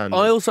onto that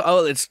tangent.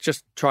 It's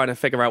just trying to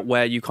figure out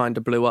where you kind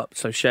of blew up.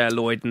 So Cher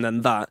Lloyd and then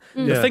that.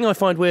 The Yeah. thing I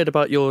find weird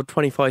about your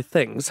 25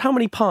 things, how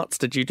many parts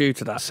did you do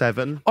to that?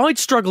 7. I'd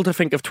struggle to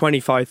think of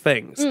 25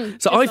 things.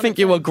 So I think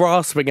you were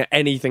grasping at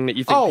anything that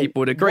you think people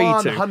would agree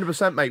to.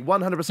 100%, mate.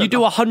 100%. You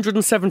do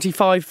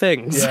 175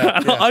 things. Yeah,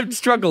 yeah. I'd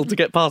struggle to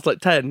get past like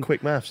 10.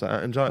 Quick maths,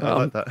 that. Enjoy. I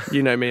like that.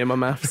 You know me and my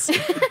maths.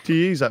 Do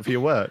you use that for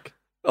your work?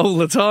 All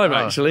the time,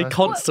 actually, nice.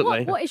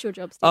 constantly. What is your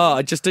job, Steve?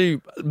 I just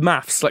do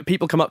maths. Like,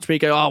 people come up to me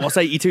and go, what's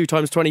 82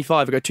 times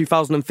 25? I go,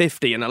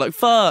 2050. And they're like,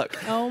 fuck.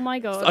 Oh, my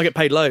God. I get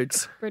paid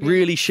loads. Brilliant.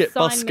 Really shit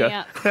Sign busker. me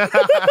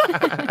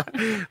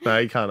up.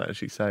 No, he can't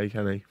actually say,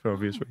 can he? For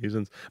obvious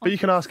reasons. But you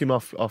can ask him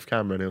off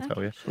camera and he'll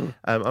tell you.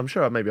 I'm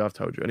sure maybe I've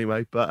told you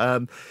anyway.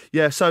 But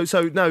yeah, so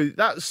no,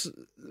 that's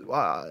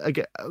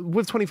again,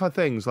 with 25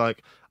 things,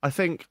 like, I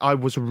think I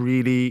was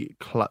really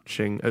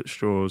clutching at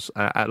straws.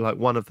 At like,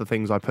 one of the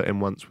things I put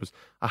in once was,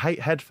 I hate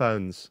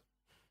headphones.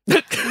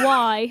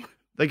 Why?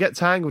 They get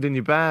tangled in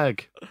your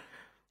bag.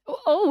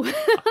 Oh,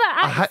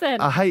 that accent.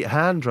 I hate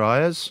hand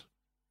dryers.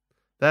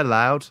 They're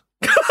loud.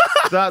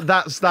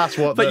 That's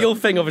what. But your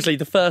thing, obviously,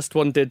 the first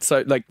one did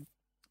so, like,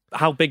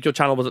 how big your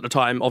channel was at the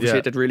time, obviously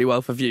it did really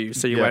well for views.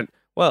 So you went,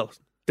 well,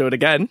 do it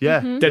again.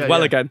 Yeah. Did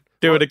well again.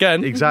 Do it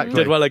again. Exactly.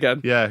 Did well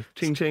again. Yeah.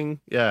 Ching ching.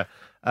 Yeah.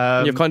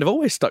 And you've kind of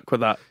always stuck with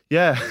that.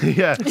 Yeah.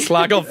 Yeah.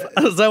 Slag off.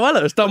 So well,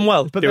 it's done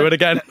well. Do it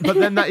again. But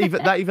then that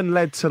even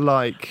led to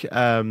like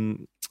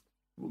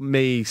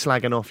me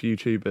slagging off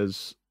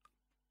YouTubers.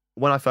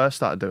 When I first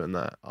started doing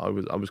that, I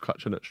was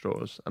clutching at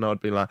straws, and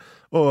I'd be like,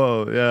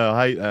 "Oh yeah,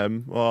 I hate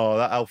them. Oh,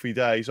 that Alfie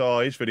Days. Oh,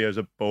 his videos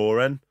are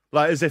boring."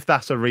 Like, as if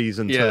that's a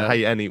reason to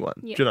hate anyone.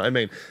 Yeah. Do you know what I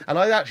mean? And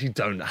I actually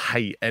don't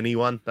hate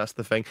anyone. That's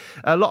the thing.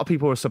 A lot of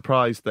people are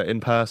surprised that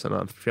in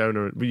person,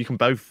 Fiona, you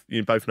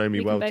both know me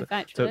well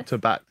to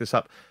back this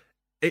up.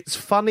 It's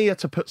funnier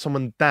to put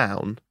someone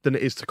down than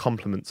it is to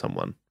compliment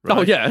someone. Right?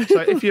 Oh, yeah.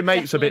 So if your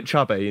mate's a bit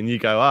chubby and you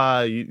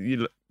go,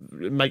 you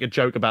make a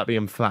joke about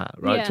being fat,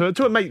 right? Yeah.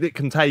 To a mate that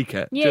can take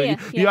it. Yeah,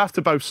 You have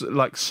to both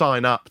like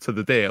sign up to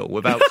the deal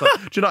without. Do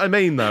you know what I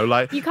mean? Though,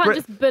 like You can't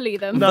just bully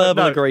them.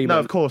 Verbal agreement. No,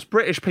 of course,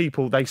 British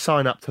people, they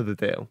sign up to the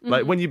deal.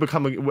 Like when you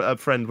become a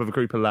friend with a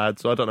group of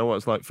lads, I don't know what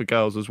it's like for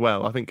girls as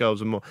well. I think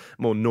girls are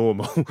more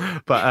normal,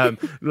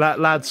 but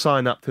lads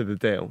sign up to the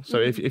deal. So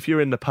if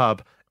you're in the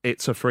pub,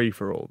 it's a free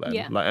for all then.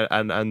 Yeah. Like,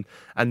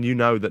 and you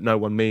know that no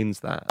one means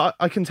that.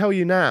 I can tell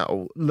you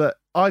now that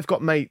I've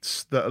got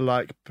mates that are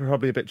like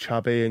probably a bit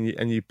chubby,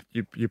 and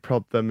you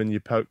prod them and you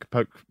poke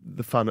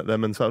the fun at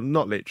them, and so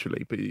not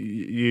literally, but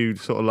you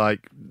sort of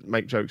like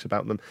make jokes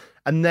about them,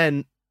 and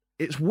then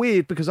it's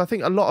weird because I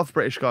think a lot of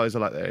British guys are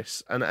like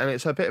this, and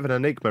it's a bit of an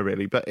enigma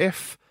really. But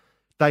if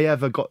they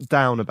ever got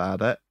down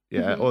about it,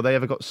 yeah, or they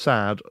ever got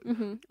sad,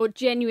 or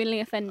genuinely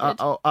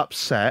offended, or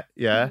upset,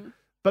 yeah,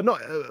 but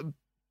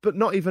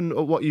not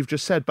even what you've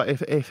just said. But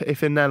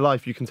if in their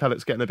life you can tell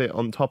it's getting a bit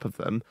on top of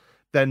them,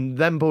 then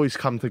them boys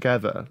come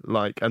together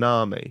like an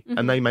army,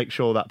 and they make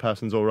sure that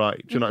person's all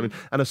right. Do you know what I mean?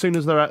 And as soon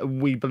as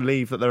we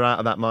believe that they're out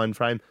of that mind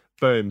frame,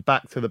 boom,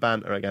 back to the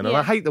banter again. And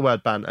I hate the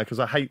word banter because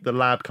I hate the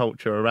lad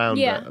culture around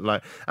it.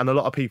 Like, and a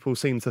lot of people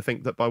seem to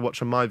think that by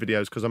watching my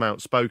videos, because I'm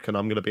outspoken,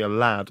 I'm going to be a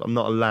lad. I'm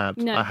not a lad.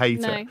 No, I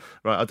hate it.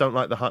 Right? I don't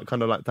like the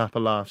kind of like dapper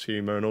laughs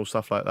humour and all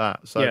stuff like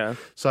that.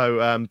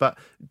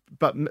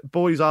 But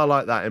boys are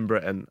like that in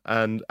Britain,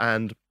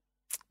 and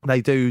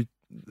they do.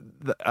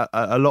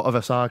 A lot of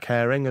us are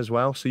caring as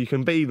well, so you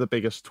can be the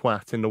biggest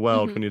twat in the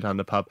world when you're down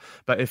the pub,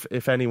 but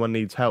if anyone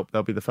needs help,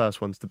 they'll be the first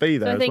ones to be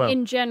there. So I think as well.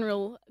 in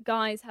general,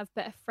 guys have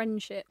better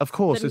friendships, of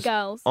course, than it's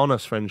girls.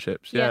 Honest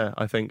friendships. Yeah,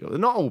 I think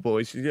not all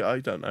boys. I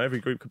don't know. Every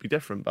group could be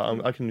different,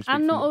 but I can.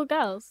 And not all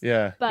girls.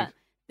 Yeah, but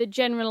the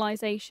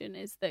generalisation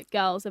is that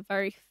girls are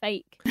very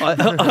fake.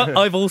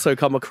 I've also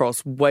come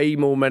across way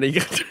more many.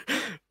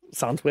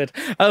 Sounds weird.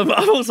 I've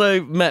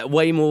also met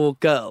way more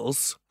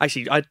girls.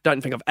 Actually, I don't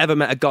think I've ever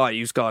met a guy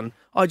who's gone,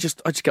 I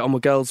just get on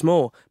with girls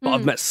more. But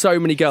I've met so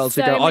many girls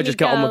who go, I just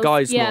get on with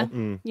guys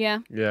more. Yeah.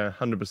 Yeah,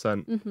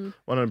 100%.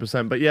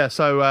 100%. But yeah,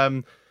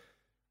 so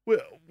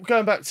we're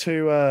going back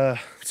to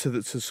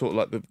sort of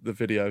like the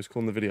videos,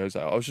 calling the videos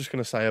out. I was just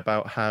going to say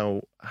about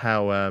how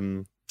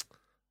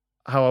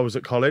I was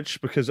at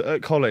college, because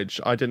at college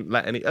I didn't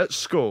let any. At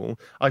school,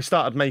 I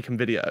started making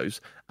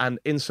videos, and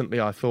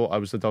instantly I thought I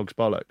was the dog's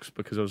bollocks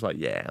because I was like,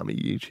 yeah, I'm a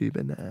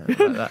YouTuber now, like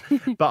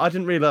that. But I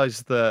didn't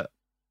realise that,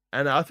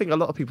 and I think a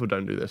lot of people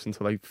don't do this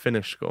until they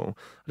finish school.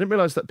 I didn't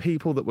realise that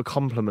people that were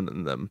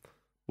complimenting them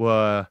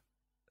were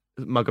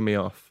mugging me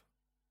off.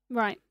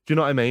 Right. Do you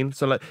know what I mean?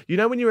 So, like, you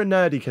know, when you're a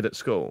nerdy kid at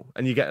school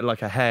and you get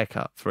like a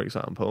haircut, for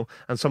example,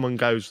 and someone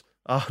goes,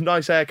 oh,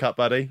 nice haircut,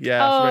 buddy.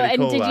 Yeah, it's really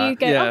cool. And did you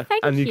go, oh,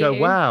 thank you. And you go,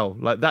 wow,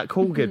 like that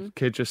cool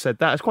kid just said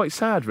that. It's quite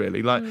sad,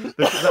 really. Like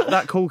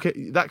that cool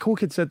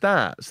kid said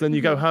that. So then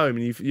you go home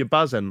and you're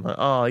buzzing, like,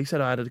 oh, he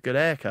said I had a good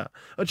haircut.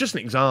 Oh, just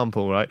an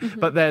example, right?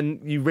 But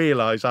then you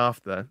realise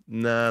after,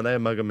 nah, they're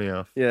mugging me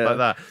off. Yeah.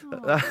 Like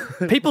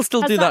that. People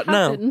still do that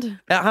now. happened?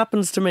 It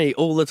happens to me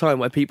all the time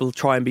where people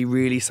try and be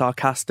really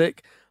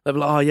sarcastic. They're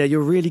like, oh, yeah,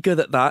 you're really good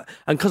at that.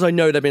 And because I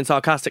know they're being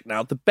sarcastic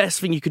now, the best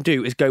thing you can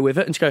do is go with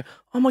it and just go,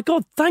 oh, my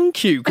God,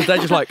 thank you. Because they're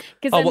just like,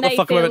 oh, what the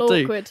fuck am I meant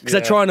to do? Because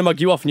they're trying to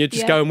mug you off and you're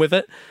just going with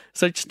it.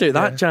 So just do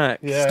that, Jack.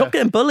 Yeah. Stop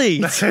getting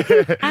bullied.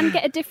 And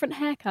get a different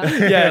haircut.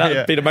 Yeah, that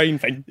would be the main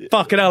thing.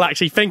 Fucking hell,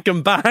 actually,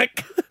 thinking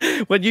back.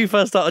 When you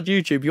first started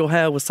YouTube, your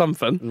hair was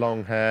something.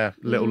 Long hair,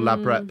 little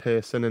labret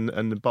piercing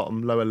and the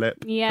bottom lower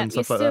lip. Yeah, and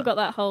you've stuff still like that. got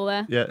that hole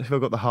there. Yeah, still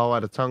got the hole. I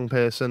had a tongue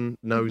piercing,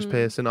 nose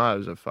piercing. I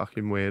was a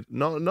fucking weird.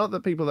 Not the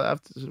people that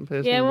have some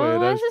piercing Yeah, well,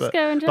 weirdos, let's just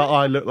go and but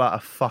I look like a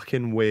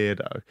fucking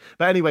weirdo.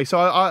 But anyway, so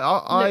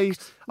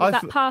Was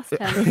that past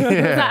tense? Was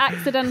that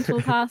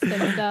accidental past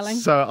tense, darling?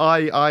 So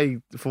I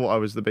thought I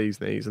was the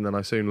bee's knees, and then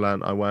I soon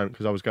learnt I weren't,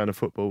 because I was going to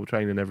football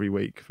training every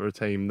week for a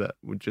team that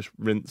would just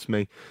rinse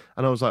me,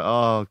 and I was like,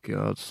 oh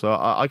god. So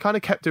I kind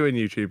of kept doing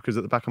YouTube because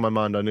at the back of my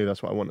mind I knew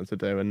that's what I wanted to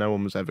do, and no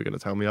one was ever going to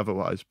tell me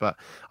otherwise. But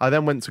I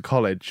then went to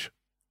college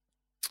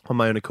on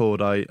my own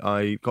accord.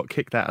 I got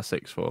kicked out of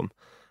sixth form.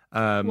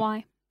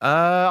 Why?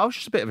 I was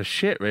just a bit of a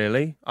shit,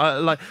 really.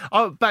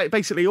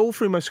 Basically all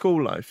through my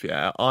school life,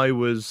 yeah, I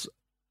was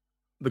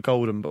the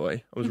golden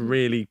boy. I was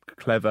really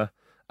clever,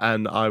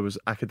 and I was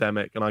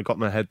academic, and I got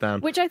my head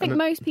down. Which I think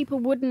most people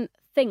wouldn't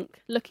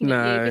think looking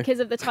at you because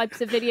of the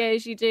types of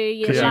videos you do.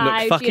 You're You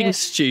loud. look fucking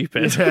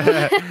stupid.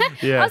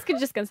 Yeah. I was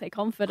just going to say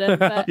confident.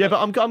 But Yeah, but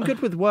I'm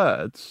good with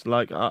words.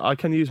 Like I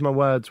can use my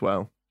words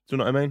well. Do you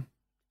know what I mean?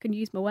 can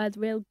use my words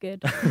real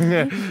good.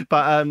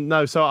 But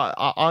no, so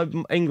I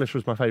English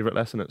was my favourite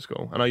lesson at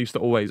school, and I used to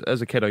always,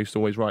 as a kid, I used to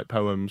always write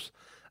poems,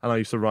 and I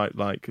used to write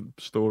like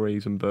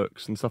stories and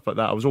books and stuff like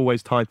that. I was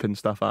always typing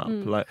stuff up,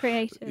 like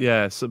creative.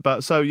 Yes,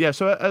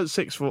 so at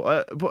sixth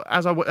form,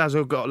 as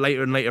I got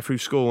later and later through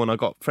school, and I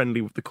got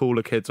friendly with the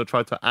cooler kids, I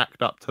tried to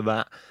act up to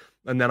that.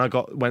 And then I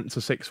went to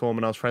sixth form,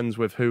 and I was friends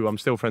with who I'm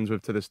still friends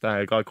with to this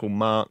day, a guy called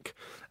Mark,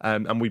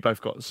 and we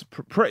both got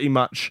pretty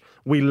much,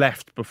 we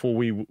left before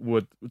we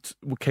were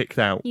kicked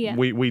out. Yeah.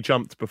 We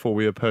jumped before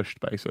we were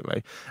pushed,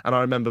 basically. And I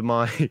remember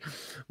my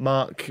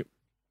Mark,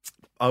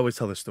 I always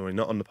tell this story,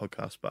 not on the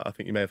podcast, but I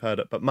think you may have heard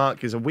it, but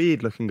Mark is a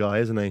weird looking guy,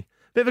 isn't he?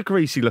 Bit of a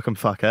greasy looking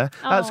fucker.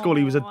 At school,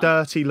 he was a Aw.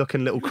 dirty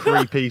looking little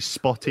creepy,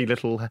 spotty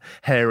little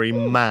hairy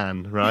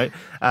man, right?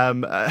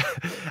 And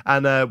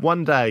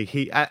one day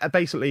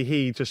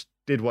he just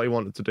did what he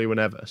wanted to do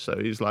whenever. So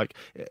he's like,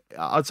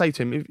 I'd say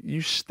to him,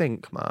 "You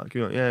stink, Mark.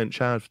 You ain't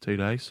showered for 2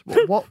 days.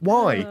 What?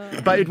 Why?"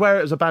 But he'd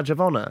wear it as a badge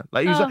of honour.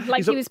 Like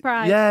he was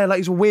proud. Yeah, like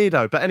he's a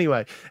weirdo. But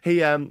anyway,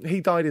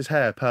 he dyed his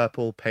hair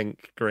purple,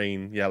 pink,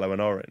 green, yellow,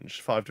 and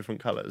orange, 5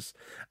 different colours,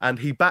 and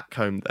he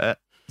backcombed it.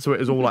 So it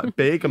was all like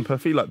big and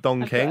puffy, like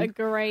Don King. Got a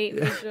great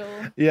visual,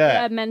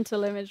 yeah, a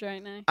mental image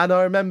right now. And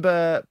I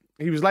remember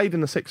he was laid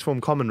in the sixth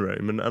form common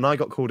room, and I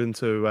got called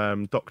into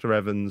Dr.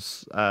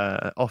 Evans'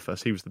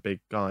 office. He was the big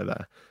guy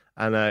there,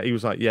 and he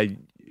was like, "Yeah,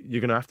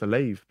 you're gonna have to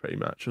leave, pretty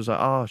much." I was like,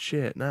 "Oh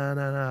shit, no,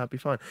 I'll be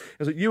fine." He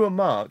was like, "You and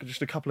Mark are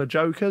just a couple of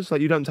jokers. Like,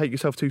 you don't take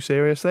yourself too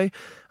seriously."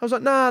 I was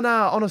like, "No,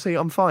 honestly,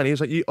 I'm fine." He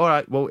was like, "All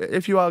right, well,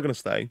 if you are gonna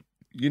stay,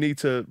 you need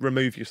to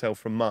remove yourself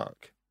from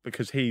Mark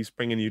because he's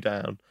bringing you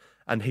down."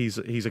 And he's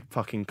a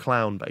fucking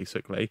clown,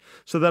 basically.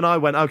 So then I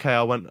went, okay,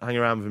 I won't hang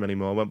around with him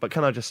anymore. I went, but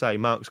can I just say,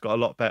 Mark's got a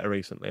lot better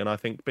recently, and I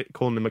think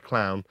calling him a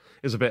clown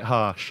is a bit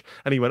harsh.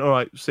 And he went, all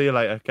right, see you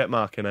later, get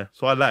Mark in here.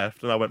 So I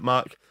left, and I went,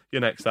 Mark, you're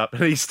next up.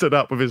 And he stood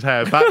up with his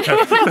hair back,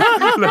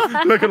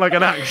 looking like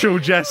an actual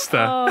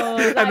jester. Oh,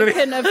 that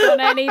couldn't have gone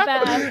any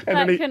better.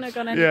 Couldn't have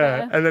gone any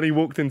better. And then he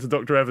walked into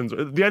Dr. Evans.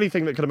 The only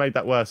thing that could have made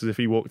that worse is if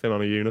he walked in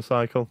on a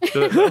unicycle.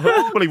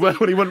 Well, he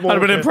wouldn't walk.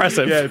 That'd have been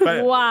impressive. Yeah,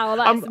 but, wow,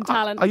 that's some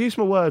talent. I use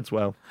my words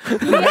well.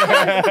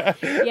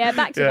 Yeah,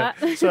 back to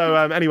that. So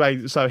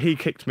anyway, so he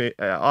kicked me.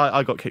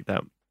 I got kicked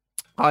out.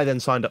 I then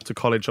signed up to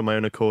college on my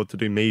own accord to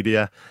do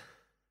media.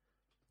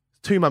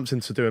 2 months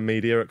into doing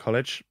media at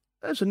college,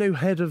 there's a new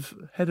head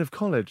of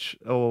college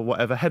or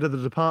whatever, head of the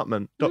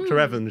department. Dr.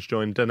 Evans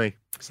joined, didn't he?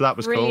 So that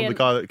was cool, the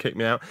guy that kicked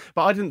me out.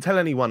 But I didn't tell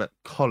anyone at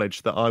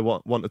college that I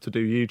wanted to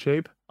do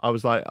YouTube. I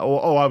was like,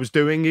 I was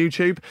doing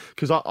YouTube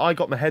because I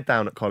got my head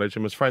down at college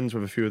and was friends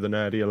with a few of the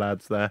nerdier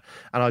lads there.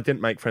 And I didn't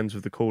make friends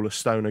with the coolest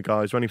stoner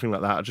guys or anything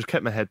like that. I just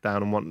kept my head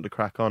down and wanted to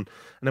crack on.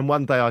 And then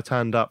one day I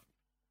turned up.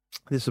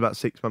 This is about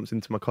 6 months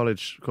into my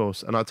college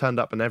course. And I turned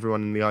up and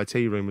everyone in the IT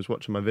room was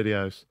watching my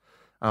videos.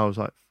 I was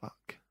like,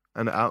 fuck.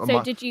 And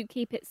so did you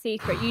keep it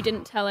secret? You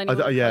didn't tell anyone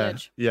at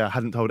college? Yeah, I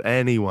hadn't told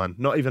anyone.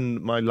 Not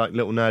even my like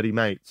little nerdy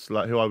mates,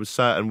 like who I was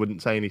certain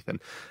wouldn't say anything.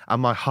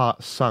 And my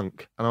heart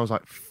sunk. And I was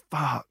like,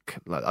 fuck.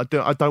 Like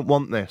I don't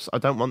want this. I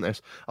don't want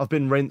this. I've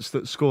been rinsed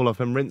at school. I've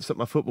been rinsed at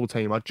my football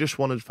team. I just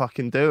want to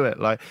fucking do it.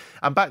 Like,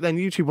 and back then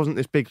YouTube wasn't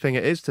this big thing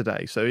it is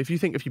today. So if you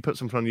put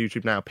something on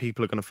YouTube now,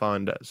 people are going to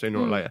find it sooner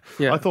or later.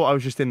 Yeah. I thought I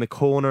was just in the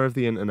corner of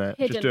the internet,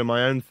 just doing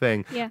my own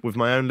thing with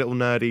my own little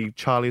nerdy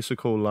Charlie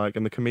Sokol like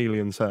and the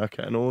Chameleon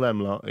Circuit and all them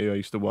lot who I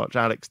used to watch.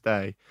 Alex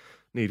Day.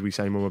 Need we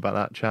say more about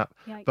that chap?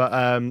 Yikes.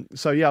 But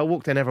so yeah, I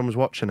walked in, everyone was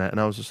watching it, and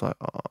I was just like,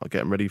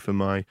 getting ready for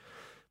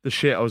the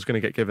shit I was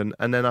going to get given.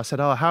 And then I said,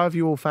 how have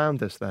you all found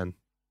this then?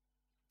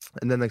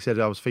 And then they said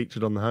I was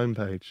featured on the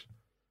homepage.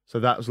 So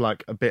that was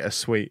like a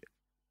bittersweet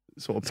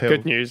sort of pill.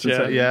 Good news,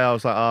 yeah. Yeah, I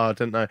was like, I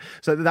didn't know.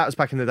 So that was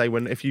back in the day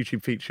when if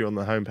YouTube featured you on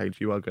the homepage,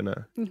 you are going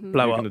to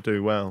blow up. Going to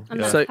do well.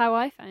 And that's how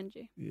I found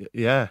you.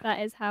 Yeah. That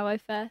is how I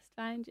first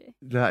found you.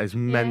 That is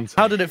mental.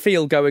 How did it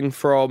feel going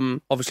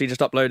from obviously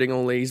just uploading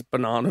all these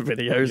banana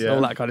videos and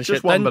all that kind of shit?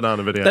 Just one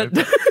banana video.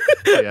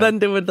 Then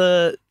doing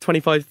the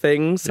 25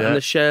 things and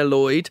the Share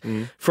Lloyd.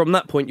 From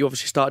that point, you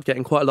obviously started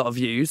getting quite a lot of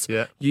views.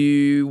 Yeah.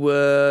 You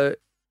were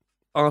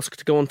asked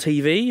to go on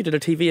TV. You did a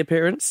TV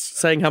appearance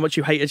saying how much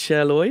you hated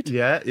Share Lloyd.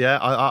 Yeah.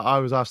 I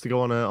was asked to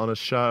go on a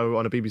show,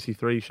 on a BBC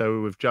Three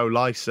show with Joe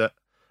Lycett,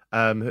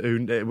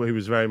 who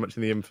was very much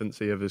in the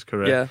infancy of his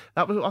career. Yeah.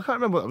 I can't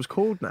remember what that was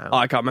called now.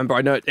 I can't remember.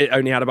 I know it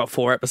only had about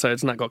 4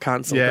 episodes and that got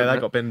cancelled. Yeah,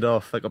 that got binned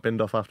off. That got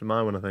binned off after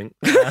my one, I think.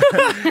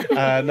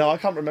 No, I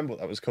can't remember what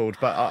that was called,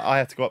 but I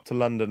had to go up to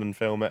London and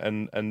film it,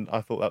 and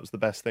I thought that was the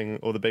best thing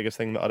or the biggest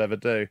thing that I'd ever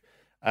do.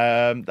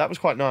 That was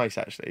quite nice,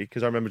 actually,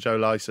 because I remember Joe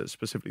Lycett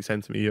specifically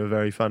saying to me, "You were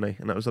very funny,"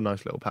 and that was a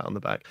nice little pat on the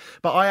back.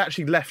 But I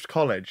actually left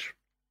college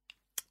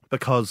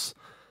because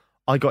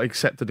I got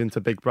accepted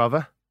into Big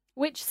Brother.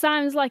 Which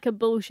sounds like a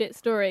bullshit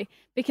story,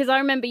 because I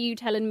remember you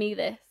telling me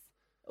this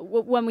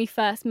when we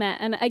first met,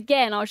 and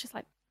again, I was just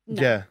like,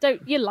 no,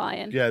 you're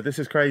lying. Yeah, this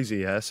is crazy,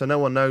 yeah? So no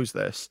one knows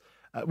this.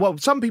 Well,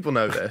 some people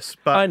know this,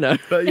 but I know.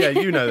 But yeah,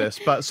 you know this,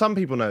 but some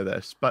people know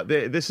this, but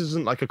this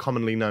isn't like a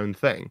commonly known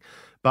thing.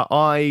 But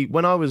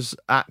when I was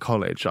at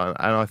college,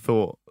 I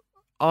thought,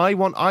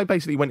 I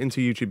basically went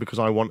into YouTube because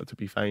I wanted to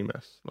be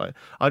famous. Like,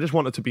 I just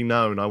wanted to be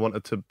known. I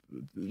wanted to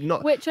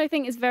not. Which I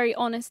think is very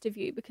honest of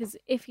you, because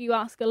if you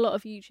ask a lot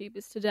of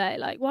YouTubers today,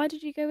 like, why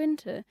did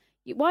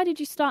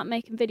you start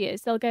making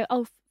videos? They'll go,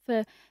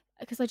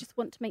 because I just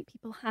want to make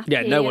people happy.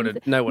 Yeah, no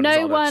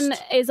one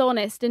is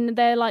honest, and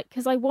they're like,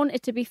 because I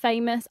wanted to be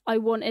famous, I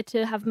wanted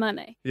to have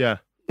money. Yeah,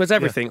 there's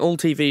everything. All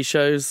TV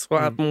shows.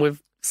 What happened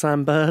with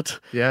Sam Bird?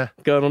 Yeah,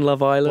 going on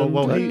Love Island.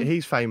 Well,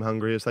 he's fame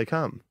hungry as they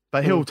come,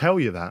 but he'll tell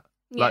you that.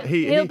 Yeah. Like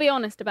he'll be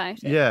honest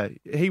about it. Yeah,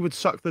 he would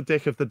suck the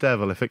dick of the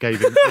devil if it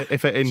gave him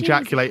if it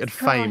ejaculated Jesus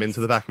fame Christ.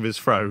 into the back of his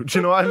throat. Do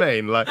you know what I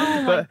mean? Like,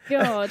 Oh my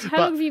God! How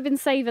long have you been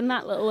saving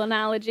that little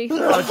analogy for?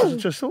 I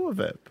just thought of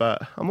it,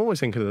 but I'm always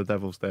thinking of the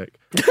devil's dick.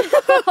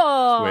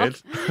 Oh,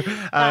 Weird.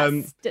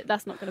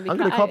 that's not going to be. I'm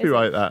going to cut out, is it?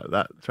 copyright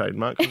that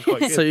trademark. It's quite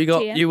good. So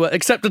you were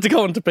accepted to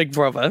go on to Big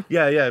Brother.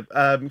 Yeah,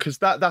 because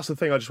that's the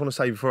thing I just want to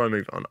say before I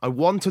move on. I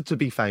wanted to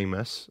be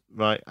famous,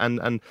 right?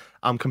 And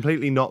I'm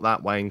completely not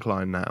that way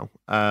inclined now.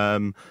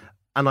 And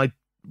I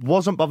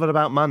wasn't bothered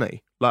about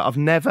money. Like, I've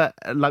never,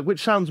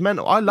 which sounds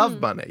mental. I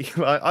love money.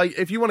 Like,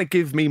 if you want to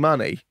give me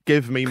money,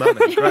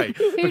 great.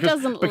 Who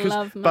doesn't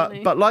love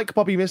money? But like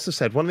Bobby Mister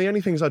said, one of the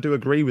only things I do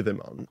agree with him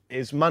on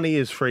is money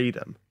is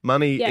freedom.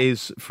 Money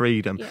is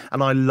freedom. Yeah.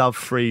 And I love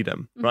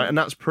freedom, right? And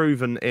that's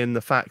proven in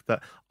the fact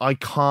that I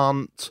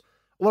can't,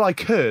 well, I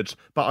could,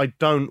 but I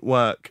don't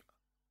work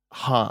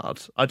hard.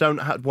 I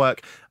don't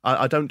work.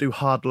 I don't do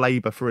hard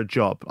labour for a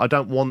job. I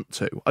don't want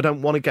to. I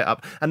don't want to get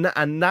up.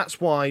 And that's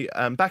why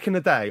back in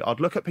the day, I'd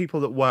look at people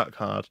that work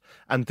hard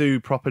and do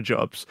proper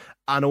jobs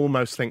and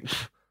almost think,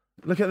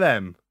 look at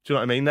them. Do you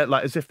know what I mean? They're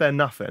like as if they're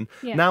nothing.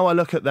 Yeah. Now I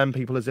look at them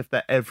people as if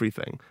they're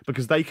everything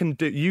because they can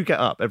do. You get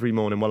up every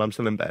morning while I'm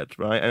still in bed,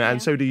 right?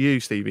 And so do you,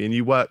 Stevie. And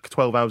you work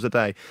 12 hours a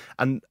day.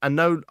 And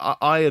no,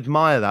 I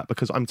admire that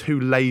because I'm too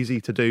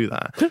lazy to do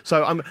that.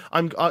 So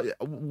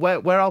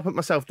where I'll put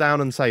myself down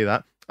and say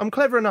that. I'm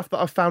clever enough that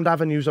I've found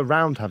avenues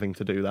around having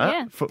to do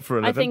that for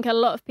a living. I think a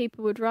lot of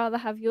people would rather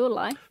have your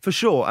life. For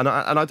sure, and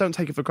I don't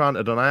take it for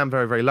granted, and I am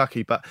very, very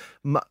lucky. But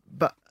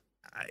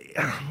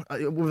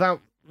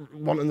without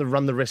wanting to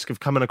run the risk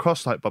of coming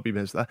across like Bobby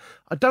Mister,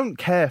 I don't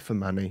care for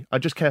money. I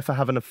just care for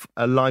having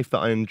a life that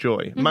I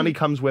enjoy. Mm-hmm. Money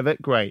comes with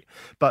it, great.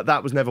 But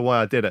that was never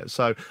why I did it.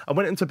 So I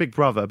went into Big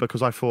Brother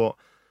because I thought,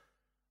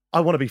 I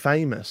want to be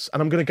famous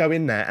and I'm going to go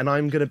in there and I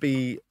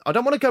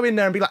don't want to go in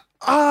there and be like,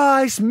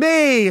 it's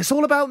me. It's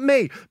all about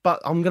me. But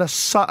I'm going to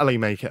subtly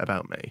make it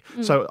about me.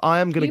 Mm. So I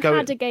am going to go. You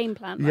had a game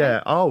plan, right?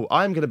 Yeah.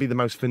 I'm going to be the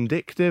most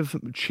vindictive,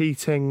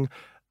 cheating,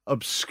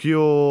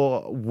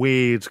 obscure,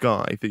 weird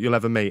guy that you'll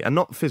ever meet. And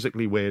not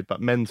physically weird, but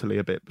mentally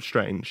a bit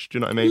strange. Do you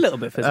know what I mean? A little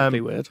bit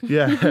physically weird.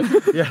 Yeah.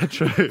 Yeah,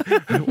 true.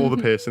 All the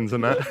piercings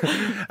and that.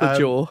 The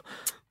jaw.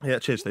 Yeah,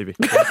 cheers, Stevie.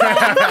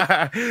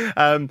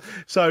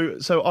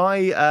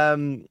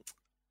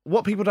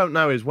 What people don't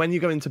know is when you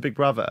go into Big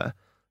Brother,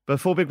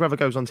 before Big Brother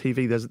goes on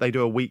TV, they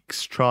do a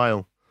week's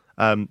trial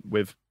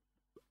with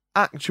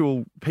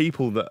actual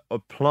people that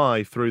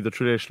apply through the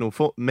traditional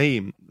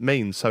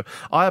means. So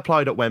I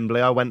applied at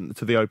Wembley. I went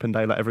to the open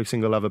day like every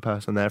single other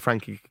person there.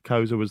 Frankie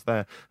Koza was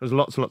there. There was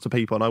lots and lots of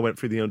people, and I went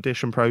through the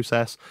audition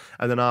process.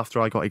 And then after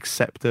I got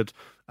accepted,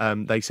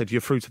 they said, you're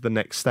through to the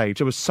next stage.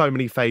 There was so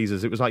many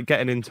phases. It was like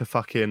getting into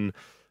fucking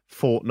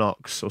Fort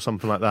Knox or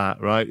something like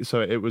that, right? So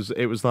it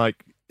was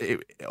like...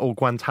 or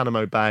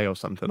Guantanamo Bay or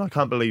something. I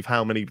can't believe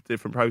how many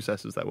different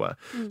processes there were.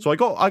 So I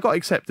got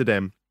accepted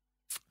in,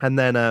 and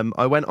then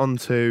I went on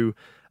to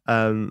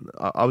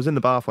I was in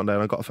the bath one day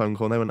and I got a phone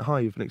call and they went, hi,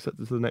 you've been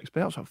accepted to the next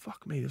bit. I was like,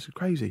 fuck me, this is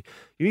crazy.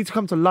 You need to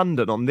come to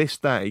London on this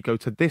day, go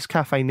to this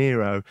Cafe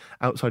Nero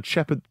outside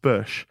Shepherd's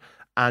Bush,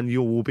 and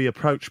you will be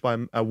approached by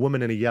a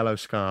woman in a yellow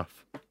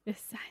scarf. It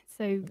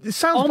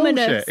sounds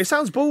ominous. Bullshit. It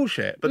sounds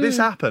bullshit, but this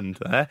happened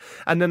there.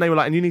 And then they were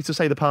like, and you need to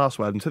say the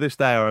password. And to this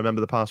day, I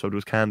remember the password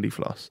was candy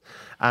floss.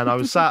 And I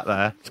was sat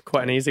there. It's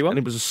quite an easy one. And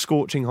it was a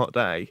scorching hot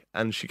day.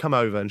 And she come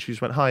over and she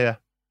just went, hiya.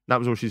 That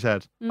was all she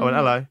said. I went,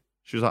 hello.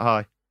 She was like,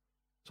 hi.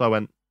 So I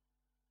went,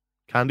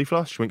 candy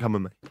floss? She went, come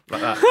with me.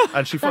 Like that.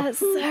 And she That's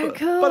so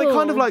cool. But it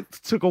kind of like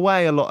took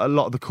away a lot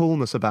of the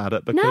coolness about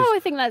it. Because, no, I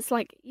think that's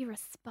like, you're a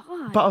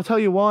spy. But I'll tell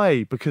you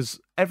why. Because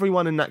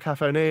everyone in that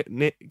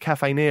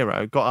Cafe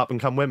Nero got up and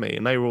come with me,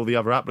 and they were all the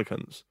other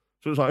applicants.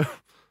 So it was like,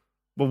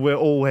 well, we're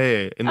all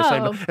here in the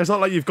same place. It's not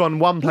like you've gone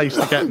one place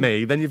to get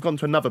me, then you've gone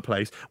to another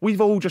place.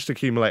 We've all just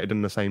accumulated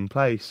in the same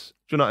place.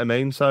 Do you know what I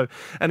mean? So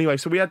anyway,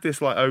 so we had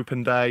this like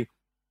open day.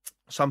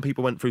 Some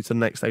people went through to the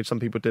next stage, some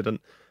people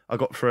didn't. I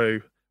got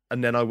through,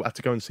 and then I had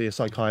to go and see a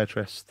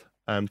psychiatrist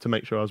to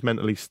make sure I was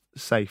mentally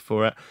safe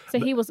for it. So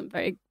he wasn't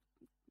very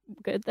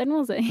good then,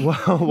 was he?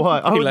 Well,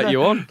 why? He let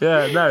you on?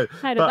 Yeah, no.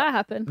 How did that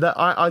happen?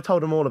 I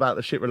told him all about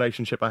the shit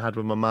relationship I had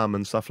with my mum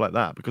and stuff like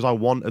that, because I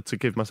wanted to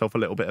give myself a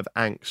little bit of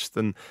angst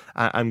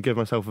and give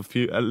myself a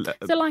few...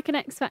 so like an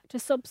X Factor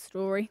sob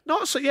story?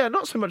 Not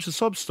so much a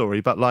sob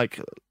story, but like...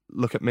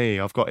 Look at me,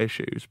 I've got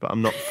issues, but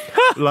I'm not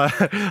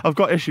I've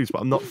got issues,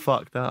 but I'm not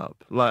fucked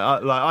up.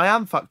 I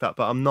am fucked up,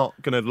 but I'm not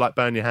gonna like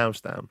burn your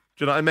house down.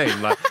 Do you know what I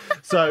mean? Like,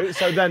 so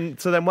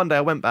then one day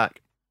I went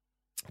back,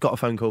 got a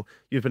phone call.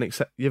 You've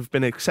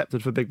been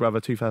accepted for Big Brother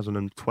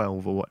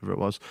 2012 or whatever it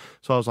was.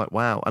 So I was like,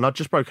 wow. And I'd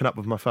just broken up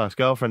with my first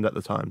girlfriend at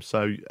the time.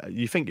 So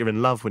you think you're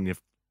in love when you're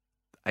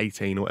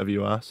 18 or whatever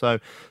you are. So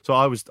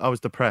I was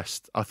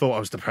depressed. I thought I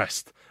was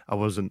depressed. I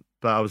wasn't,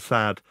 but I was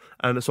sad.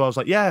 And so I was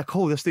like, yeah,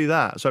 cool, let's do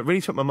that. So it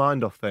really took my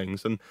mind off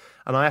things. And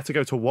I had to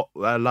go to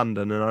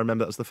London, and I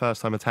remember that was the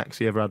first time a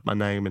taxi ever had my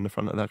name in the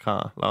front of their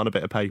car, like on a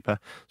bit of paper.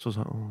 So I was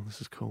like, oh,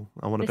 this is cool.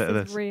 I want a bit of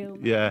this. Real,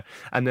 man. Yeah.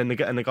 And then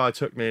the guy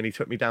took me, and he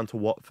took me down to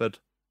Watford.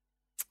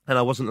 And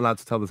I wasn't allowed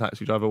to tell the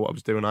taxi driver what I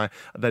was doing.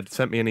 They'd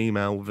sent me an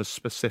email with a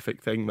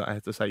specific thing that I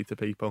had to say to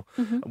people.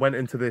 I went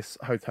into this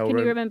hotel room.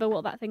 Can you remember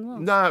what that thing was?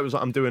 No, it was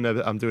like, I'm doing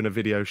a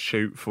video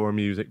shoot for a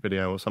music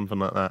video or something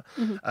like that.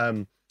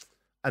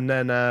 And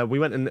then we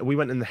went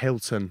in the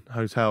Hilton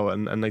Hotel,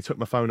 and they took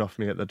my phone off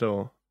me at the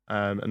door,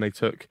 and they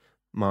took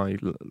my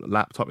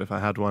laptop if I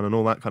had one, and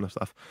all that kind of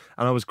stuff.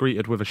 And I was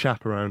greeted with a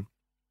chaperone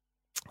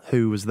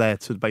who was there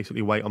to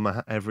basically wait on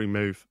my every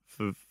move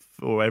for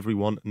every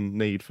want and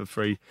need for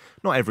free.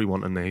 Not every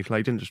want and need. Like,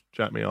 he didn't just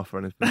jack me off or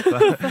anything.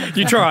 But,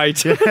 You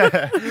tried.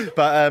 yeah.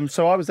 But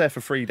so I was there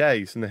for 3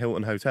 days in the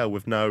Hilton Hotel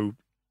with no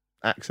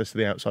access to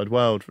the outside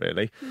world,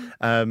 really.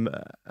 And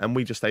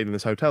we just stayed in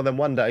this hotel. Then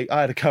one day,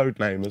 I had a code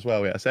name as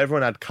well, yeah. So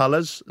everyone had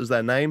colours as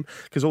their name,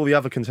 because all the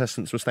other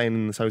contestants were staying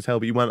in this hotel,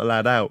 but you weren't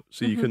allowed out,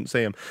 so you couldn't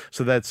see them.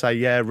 So they'd say,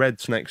 yeah,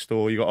 red's next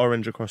door, you got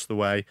orange across the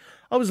way.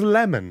 I was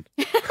lemon.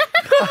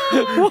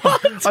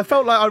 I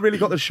felt like I really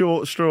got the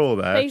short straw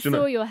there. They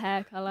saw your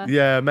hair colour.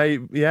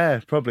 Yeah,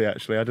 probably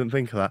actually. I didn't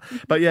think of that.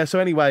 But yeah, so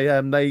anyway,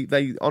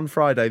 they on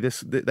Friday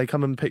they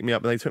come and pick me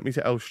up, and they took me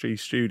to Elstree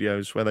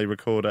Studios where they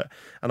record it,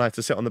 and I had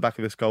to sit on the back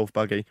of this golf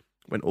buggy.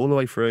 Went all the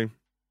way through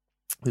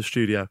the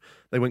studio.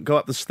 They went, go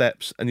up the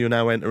steps, and you're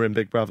now entering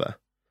Big Brother.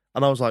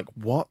 And I was like,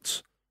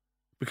 what?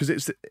 Because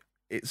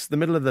it's the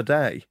middle of the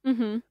day,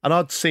 and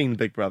I'd seen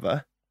Big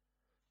Brother.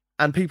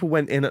 And people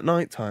went in at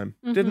night time,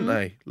 didn't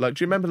they? Like,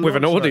 do you remember? With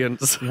an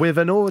audience. With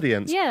an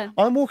audience. Yeah.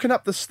 I'm walking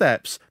up the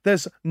steps.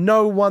 There's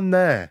no one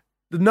there.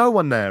 There's no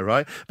one there,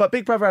 right? But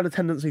Big Brother had a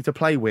tendency to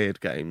play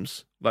weird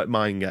games, like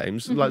mind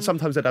games. Like,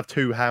 sometimes they'd have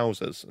 2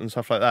 houses and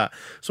stuff like that.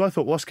 So I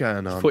thought, what's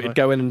going on? I thought you'd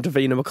go in and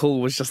Davina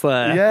McCall was just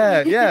there.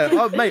 Yeah.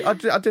 Oh, mate, I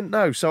didn't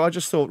know. So I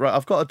just thought, right,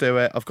 I've got to do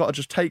it. I've got to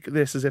just take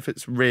this as if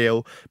it's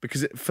real,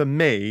 because for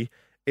me,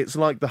 it's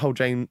like the whole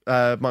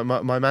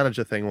my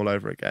manager thing all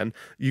over again.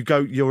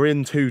 You're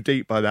in too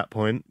deep by that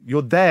point.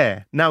 You're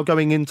there now,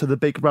 going into the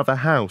Big Brother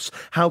house.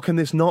 How can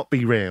this not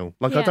be real?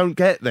 Like, I don't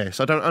get this.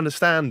 I don't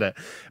understand it.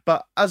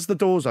 But as the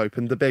doors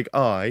opened, the big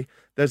eye,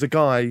 there's a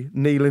guy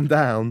kneeling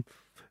down,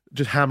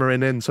 just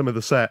hammering in some of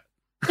the set.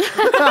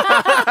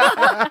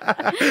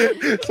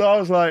 So I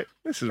was like,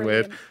 this is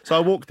weird. So I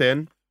walked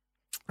in.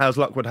 As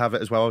luck would have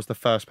it as well, I was the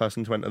first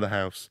person to enter the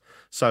house.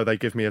 So they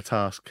give me a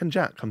task. Can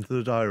Jaack come to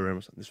the diary room? I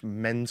was like, this is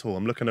mental.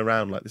 I'm looking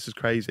around like, this is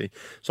crazy.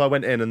 So I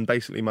went in, and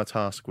basically my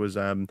task was,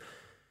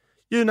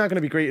 you're now going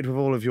to be greeted with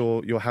all of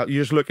your house.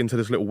 You just look into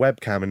this little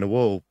webcam in the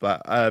wall.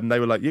 But they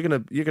were like, you're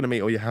gonna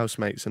meet all your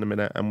housemates in a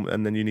minute,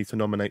 and then you need to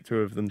nominate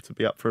 2 of them to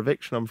be up for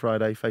eviction on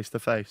Friday, face to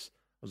face.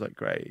 I was like,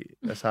 great,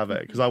 let's have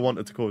it, because I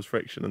wanted to cause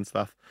friction and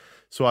stuff.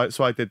 So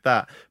I did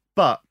that.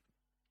 But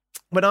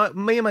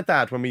me and my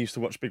dad, when we used to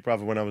watch Big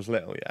Brother when I was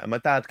little, yeah, my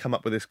dad come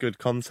up with this good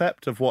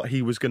concept of what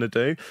he was going to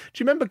do. Do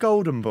you remember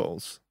Golden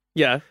Balls?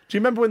 Yeah. Do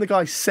you remember when the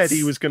guy said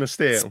he was going to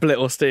steal? Split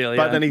or steal, yeah.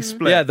 But then he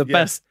split. Yeah, the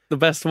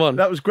best one.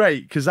 That was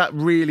great, because that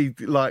really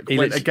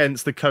went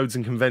against the codes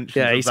and conventions.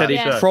 Yeah, he said he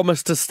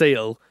promised to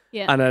steal.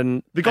 Yeah. And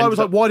then the guy was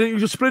like, why didn't you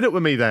just split it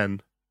with me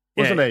then?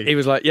 Wasn't he? He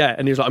was like,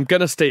 and he was like, I'm going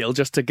to steal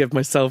just to give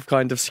myself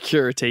kind of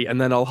security, and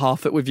then I'll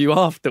half it with you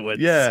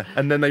afterwards. Yeah,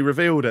 and then they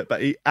revealed it,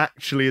 but he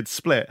actually had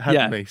split,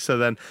 hadn't he? So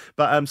then,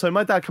 so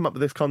my dad came up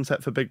with this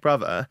concept for Big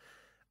Brother,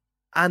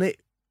 and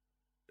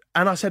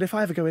I said, if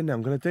I ever go in there,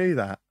 I'm going to do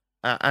that.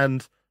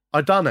 And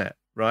I done it,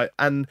 right?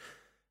 And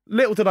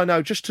little did I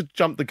know, just to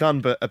jump the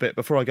gun a bit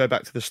before I go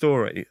back to the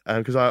story,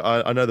 because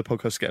I know the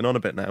podcast's getting on a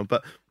bit now,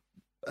 but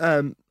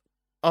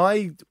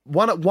I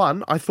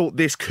thought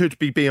this could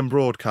be being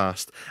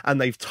broadcast, and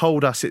they've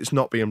told us it's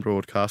not being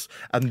broadcast,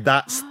 and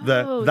that's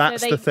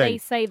the thing. They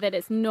say that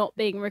it's not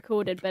being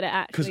recorded, but it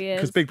actually is.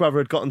 Because Big Brother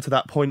had gotten to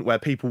that point where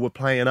people were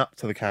playing up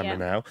to the camera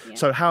now. Yeah.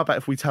 So how about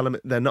if we tell them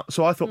they're not?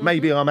 So I thought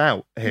maybe I'm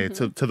out here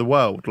to the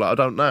world. Like, I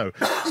don't know.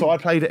 So I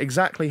played it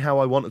exactly how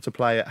I wanted to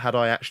play it had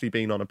I actually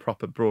been on a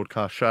proper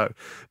broadcast show.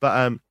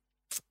 But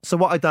so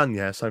what I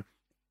done, so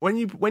when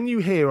you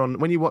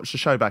watch the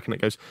show back and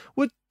it goes,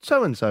 would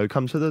so-and-so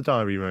come to the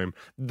diary room,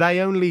 they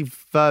only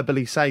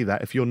verbally say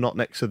that if you're not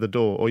next to the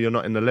door or you're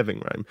not in the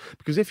living room.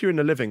 Because if you're in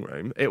the living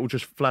room, it will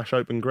just flash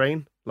open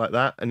green like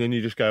that, and then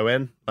you just go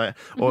in, like,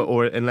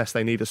 or unless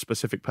they need a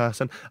specific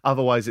person.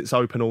 Otherwise, it's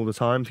open all the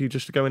time for you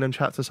just to go in and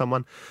chat to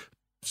someone.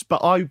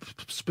 But I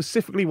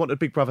specifically wanted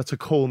Big Brother to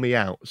call me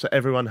out, so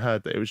everyone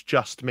heard that it was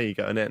just me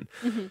going in.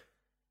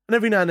 And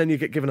every now and then you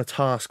get given a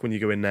task when you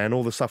go in there, and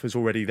all the stuff is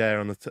already there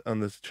on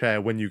the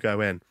chair when you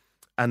go in,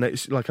 and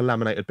it's like a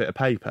laminated bit of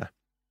paper.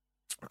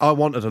 I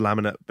wanted a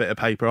laminate bit of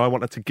paper. I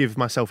wanted to give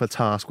myself a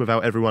task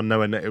without everyone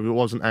knowing that it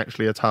wasn't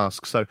actually a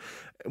task. So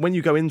when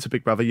you go into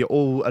Big Brother, you're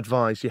all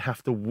advised you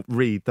have to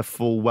read the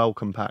full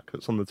welcome pack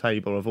that's on the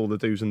table of all the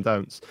do's and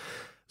don'ts.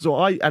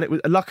 So it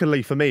was,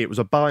 luckily for me, it was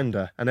a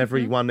binder, and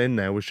everyone in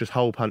there was just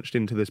hole punched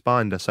into this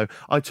binder. So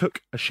I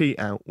took a sheet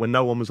out when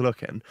no one was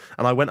looking,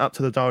 and I went up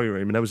to the diary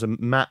room, and there was a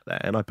mat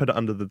there, and I put it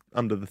under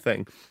the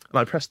thing, and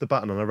I pressed the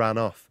button, and I ran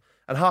off.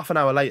 And half an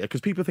hour later, because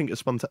people think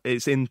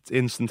it's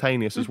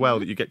instantaneous as well,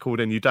 that you get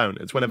called in, you don't.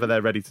 It's whenever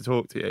they're ready to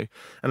talk to you,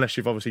 unless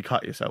you've obviously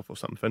cut yourself or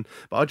something.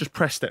 But I just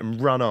pressed it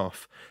and run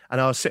off.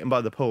 And I was sitting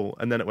by the pool,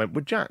 and then it went,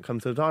 would Jaack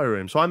come to the diary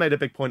room? So I made a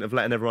big point of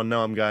letting everyone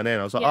know I'm going in.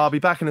 I was like, I'll be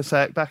back in a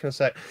sec.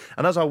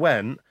 And as I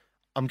went,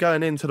 I'm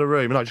going into the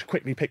room, and I just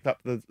quickly picked up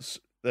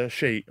the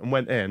sheet and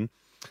went in.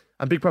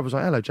 And Big Brother was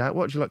like, hello, Jaack,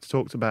 what would you like to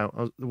talk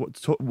about?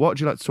 What would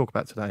you like to talk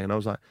about today? And I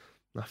was like,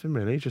 nothing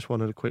really, just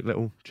wanted a quick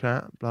little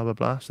chat, blah, blah,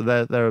 blah. So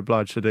they're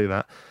obliged to do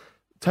that.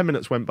 10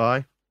 minutes went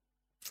by.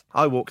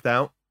 I walked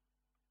out,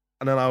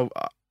 and then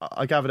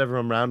I gathered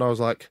everyone round. I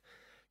was like,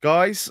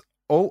 guys,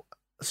 oh,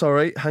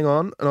 sorry, hang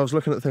on. And I was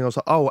looking at the thing. I was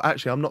like, oh,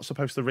 actually, I'm not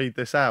supposed to read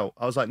this out.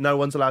 I was like, no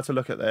one's allowed to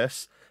look at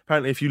this.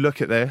 Apparently, if you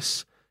look at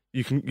this,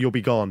 you'll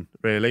be gone,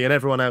 really. And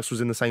everyone else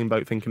was in the same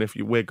boat thinking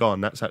we're gone,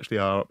 that's actually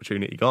our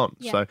opportunity gone.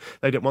 Yeah. So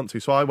they didn't want to.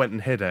 So I went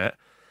and hid it.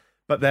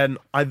 But then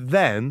I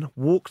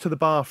walked to the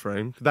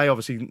bathroom. They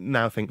obviously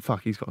now think,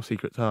 fuck, he's got a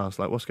secret task.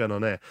 Like, what's going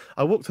on here?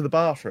 I walked to the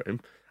bathroom,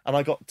 and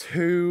I got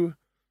 2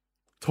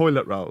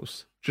 toilet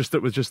rolls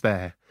that was just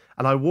there.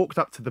 And I walked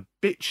up to the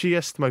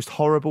bitchiest, most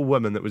horrible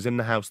woman that was in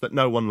the house that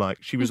no one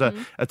liked. She was a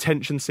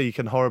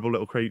attention-seeking, horrible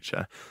little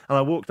creature. And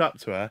I walked up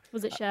to her.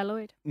 Was it Cher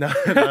Lloyd? No,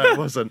 it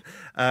wasn't.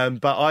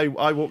 But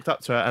I walked up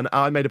to her, and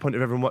I made a point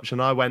of everyone watching.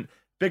 I went,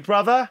 Big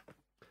Brother,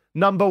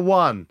 number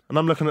 1. And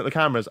I'm looking at the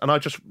cameras, and I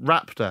just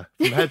wrapped her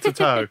from head to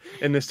toe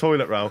in this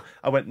toilet roll.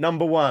 I went,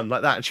 number 1,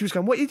 like that. And she was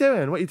going, what are you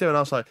doing? What are you doing? I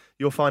was like,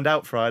 you'll find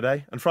out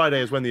Friday. And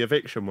Friday is when the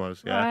eviction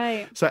was. Yeah.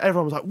 Right. So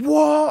everyone was like,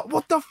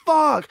 what the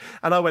fuck?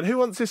 And I went, who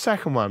wants this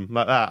second one?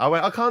 Like that. I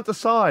went, I can't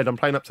decide. I'm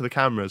playing up to the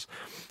cameras.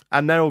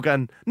 And they're all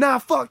going, nah,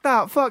 fuck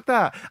that.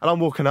 And I'm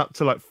walking up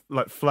to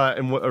like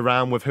flirting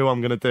around with who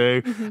I'm going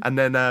to do. And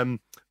then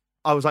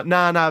I was like,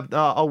 nah,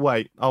 I'll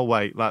wait,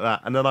 like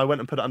that. And then I went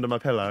and put it under my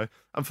pillow.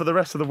 And for the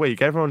rest of the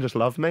week, everyone just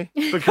loved me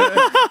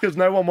because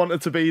no one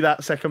wanted to be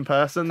that second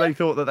person. They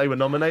thought that they were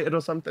nominated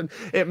or something.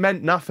 It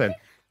meant nothing.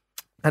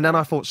 And then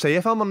I thought, see,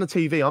 if I'm on the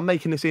TV, I'm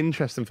making this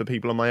interesting for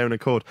people on my own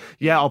accord.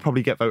 Yeah, I'll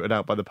probably get voted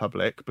out by the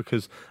public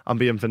because I'm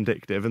being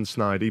vindictive and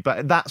snidey,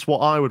 but that's what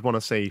I would want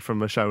to see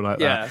from a show like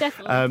that.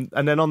 Definitely.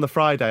 And then on the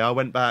Friday, I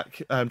went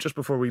back just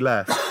before we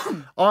left.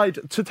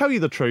 To tell you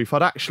the truth,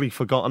 I'd actually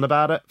forgotten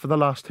about it for the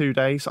last 2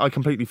 days. I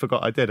completely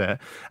forgot I did it.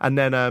 And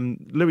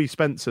then Louis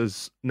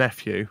Spencer's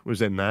nephew was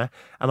in there,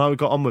 and I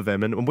got on with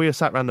him, and we were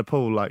sat around the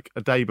pool like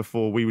a day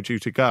before we were due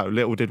to go.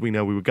 Little did we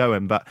know we were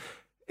going, but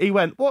he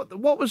went, what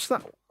was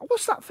that?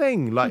 What's that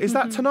thing? Like, is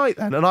that tonight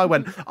then? And I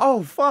went,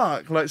 oh,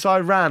 fuck. Like, so I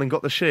ran and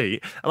got the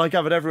sheet, and I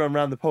gathered everyone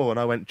around the pool, and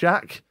I went,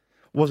 Jaack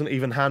wasn't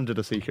even handed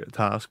a secret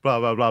task, blah,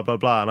 blah, blah, blah,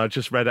 blah. And I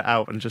just read it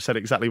out and just said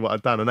exactly what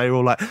I'd done. And they were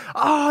all like,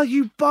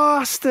 you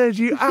bastard,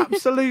 you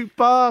absolute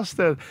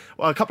bastard.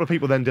 Well, a couple of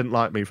people then didn't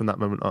like me from that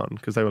moment on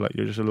because they were like,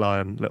 you're just a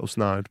lying little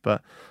snide.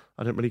 But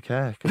I didn't really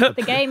care.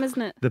 The game,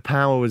 isn't it? The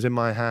power was in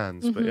my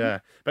hands. But yeah.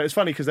 But it's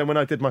funny because then when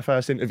I did my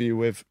first interview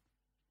with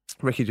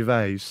Ricky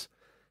Gervais,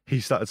 he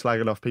started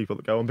slagging off people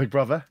that go on Big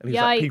Brother. And he's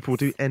like, people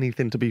do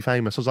anything to be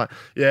famous. I was like,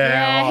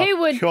 who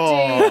would do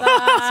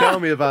that? Tell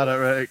me about it,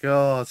 Rick.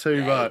 Oh,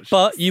 too much.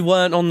 But you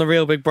weren't on the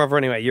real Big Brother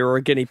anyway. You were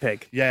a guinea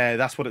pig. Yeah,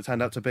 that's what it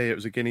turned out to be. It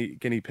was a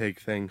guinea pig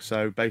thing.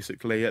 So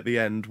basically, at the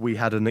end, we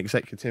had an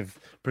executive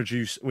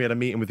producer. We had a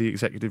meeting with the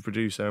executive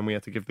producer, and we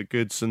had to give the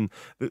goods and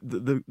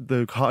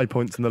the high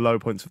points and the low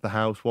points of the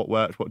house, what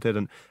worked, what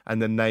didn't.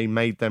 And then they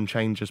made them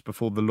changes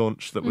before the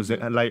launch that was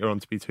later on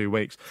to be 2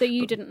 weeks. So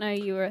you didn't know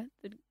you were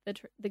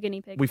the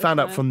guinea pig? We found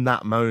out from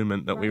that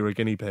moment that we were a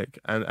guinea pig,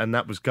 and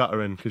that was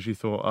guttering because you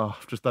thought,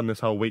 I've just done this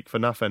whole week for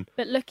nothing.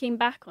 But looking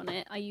back on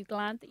it, are you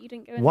glad that you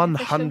didn't go in?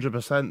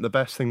 100% the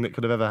best thing that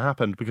could have ever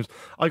happened, because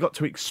I got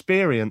to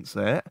experience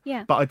it,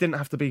 but I didn't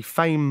have to be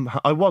fame.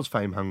 I was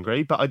fame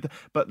hungry, but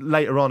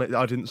later on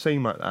I didn't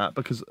seem like that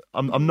because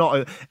I'm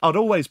not. I'd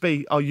always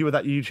be, you were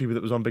that YouTuber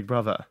that was on Big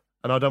Brother,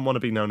 and I don't want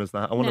to be known as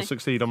that. I want to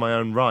succeed on my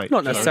own right.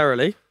 Not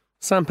necessarily.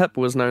 Sam Pepper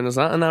was known as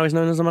that, and now he's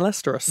known as a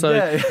molester. So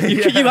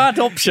you had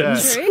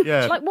options. True.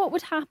 Yeah. Like, what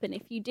would happen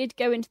if you did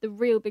go into the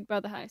real Big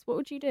Brother house? What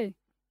would you do?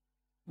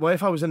 Well,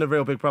 if I was in the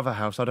real Big Brother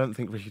house, I don't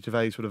think Ricky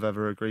Gervais would have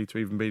ever agreed to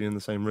even being in the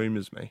same room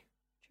as me.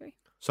 True.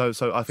 So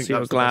I think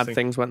you're glad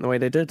things went the way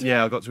they did.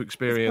 Yeah, I got to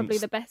experience. It's probably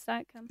the best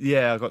outcome.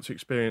 Yeah, I got to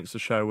experience the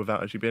show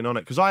without actually being on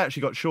it, because I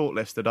actually got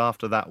shortlisted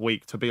after that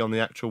week to be on the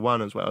actual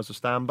one as well as a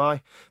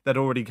standby. They'd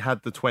already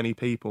had the 20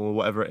 people or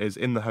whatever it is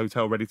in the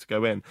hotel ready to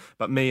go in,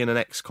 but me and an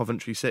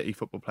ex-Coventry City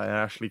football player,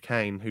 Ashley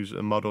Kane, who's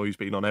a model, who's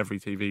been on every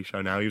TV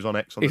show now. He was on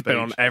X on the beach. He's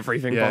been on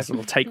everything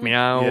possible. Take Me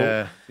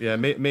Out. Yeah.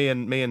 Me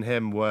and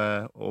him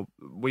were, or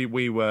we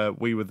were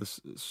the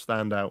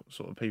standout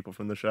sort of people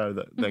from the show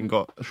that then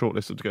got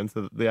shortlisted to go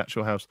into the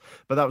actual house.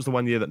 But that was the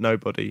 1 year that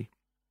nobody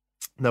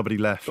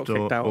left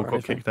or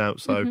got kicked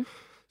out. So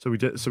we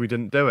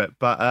didn't do it.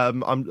 But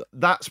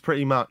that's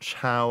pretty much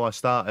how I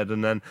started.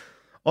 And then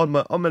on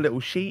my little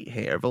sheet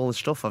here of all the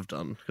stuff I've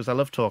done, because I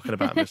love talking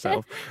about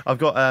myself. I've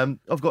got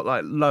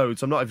like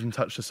loads. I've not even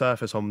touched the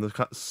surface on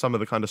some of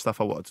the kind of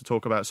stuff I wanted to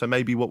talk about. So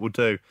maybe what we'll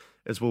do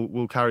is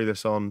we'll carry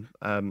this on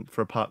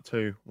for a part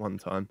 2 one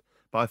time.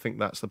 But I think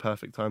that's the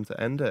perfect time to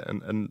end it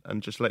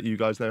and just let you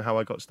guys know how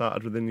I got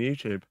started within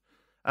YouTube.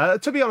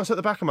 To be honest, at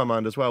the back of my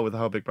mind as well with the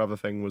whole Big Brother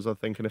thing was I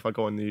thinking if I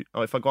go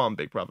on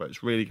Big Brother,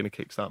 it's really going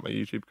to kickstart my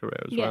YouTube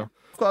career as well.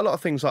 I've got a lot of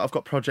things, like I've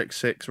got Project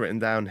 6 written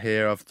down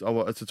here. I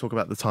wanted to talk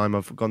about the time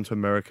I've gone to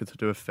America to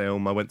do a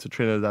film. I went to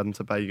Trinidad and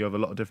Tobago with a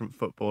lot of different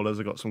footballers.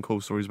 I got some cool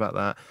stories about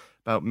that,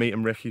 about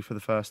meeting Ricky for the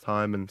first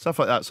time and stuff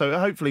like that. So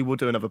hopefully we'll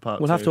do another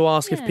part. We'll have to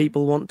ask if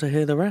people want to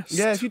hear the rest.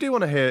 Yeah, if you do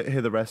want to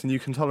hear the rest, and you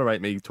can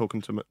tolerate me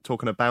talking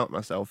about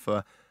myself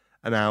for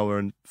an hour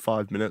and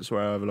 5 minutes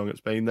or however long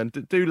it's been, then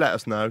do let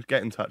us know.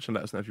 Get in touch and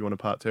let us know if you want a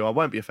part 2. I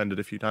won't be offended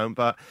if you don't,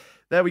 but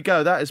there we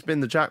go. That has been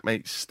the Jaack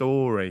Mate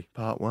story,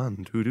 part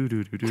 1.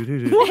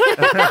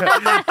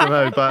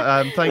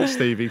 But thanks,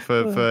 Stevie,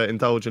 for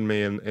indulging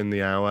me in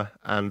the hour,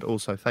 and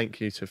also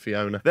thank you to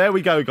Fiona. There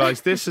we go,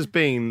 guys. This has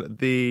been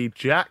the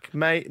Jaack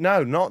Mate.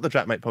 No, not the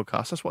Jaack Mate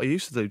podcast. That's what I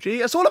used to do.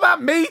 Gee, it's all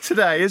about me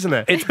today, isn't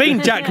it? It's been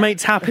Jaack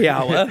Mate's Happy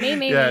Hour.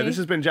 Me. This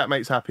has been Jaack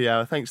Mate's Happy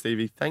Hour. Thanks,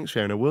 Stevie. Thanks,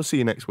 Fiona. We'll see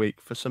you next week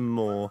for some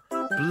more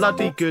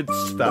bloody good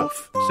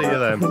stuff. See you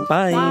then.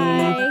 Bye.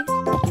 Bye.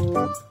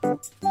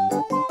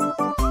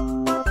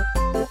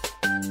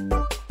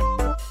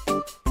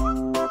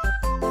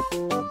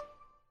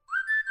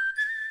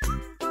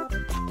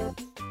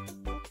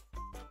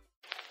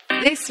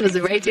 This was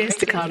a Radio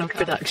Staccato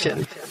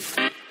production.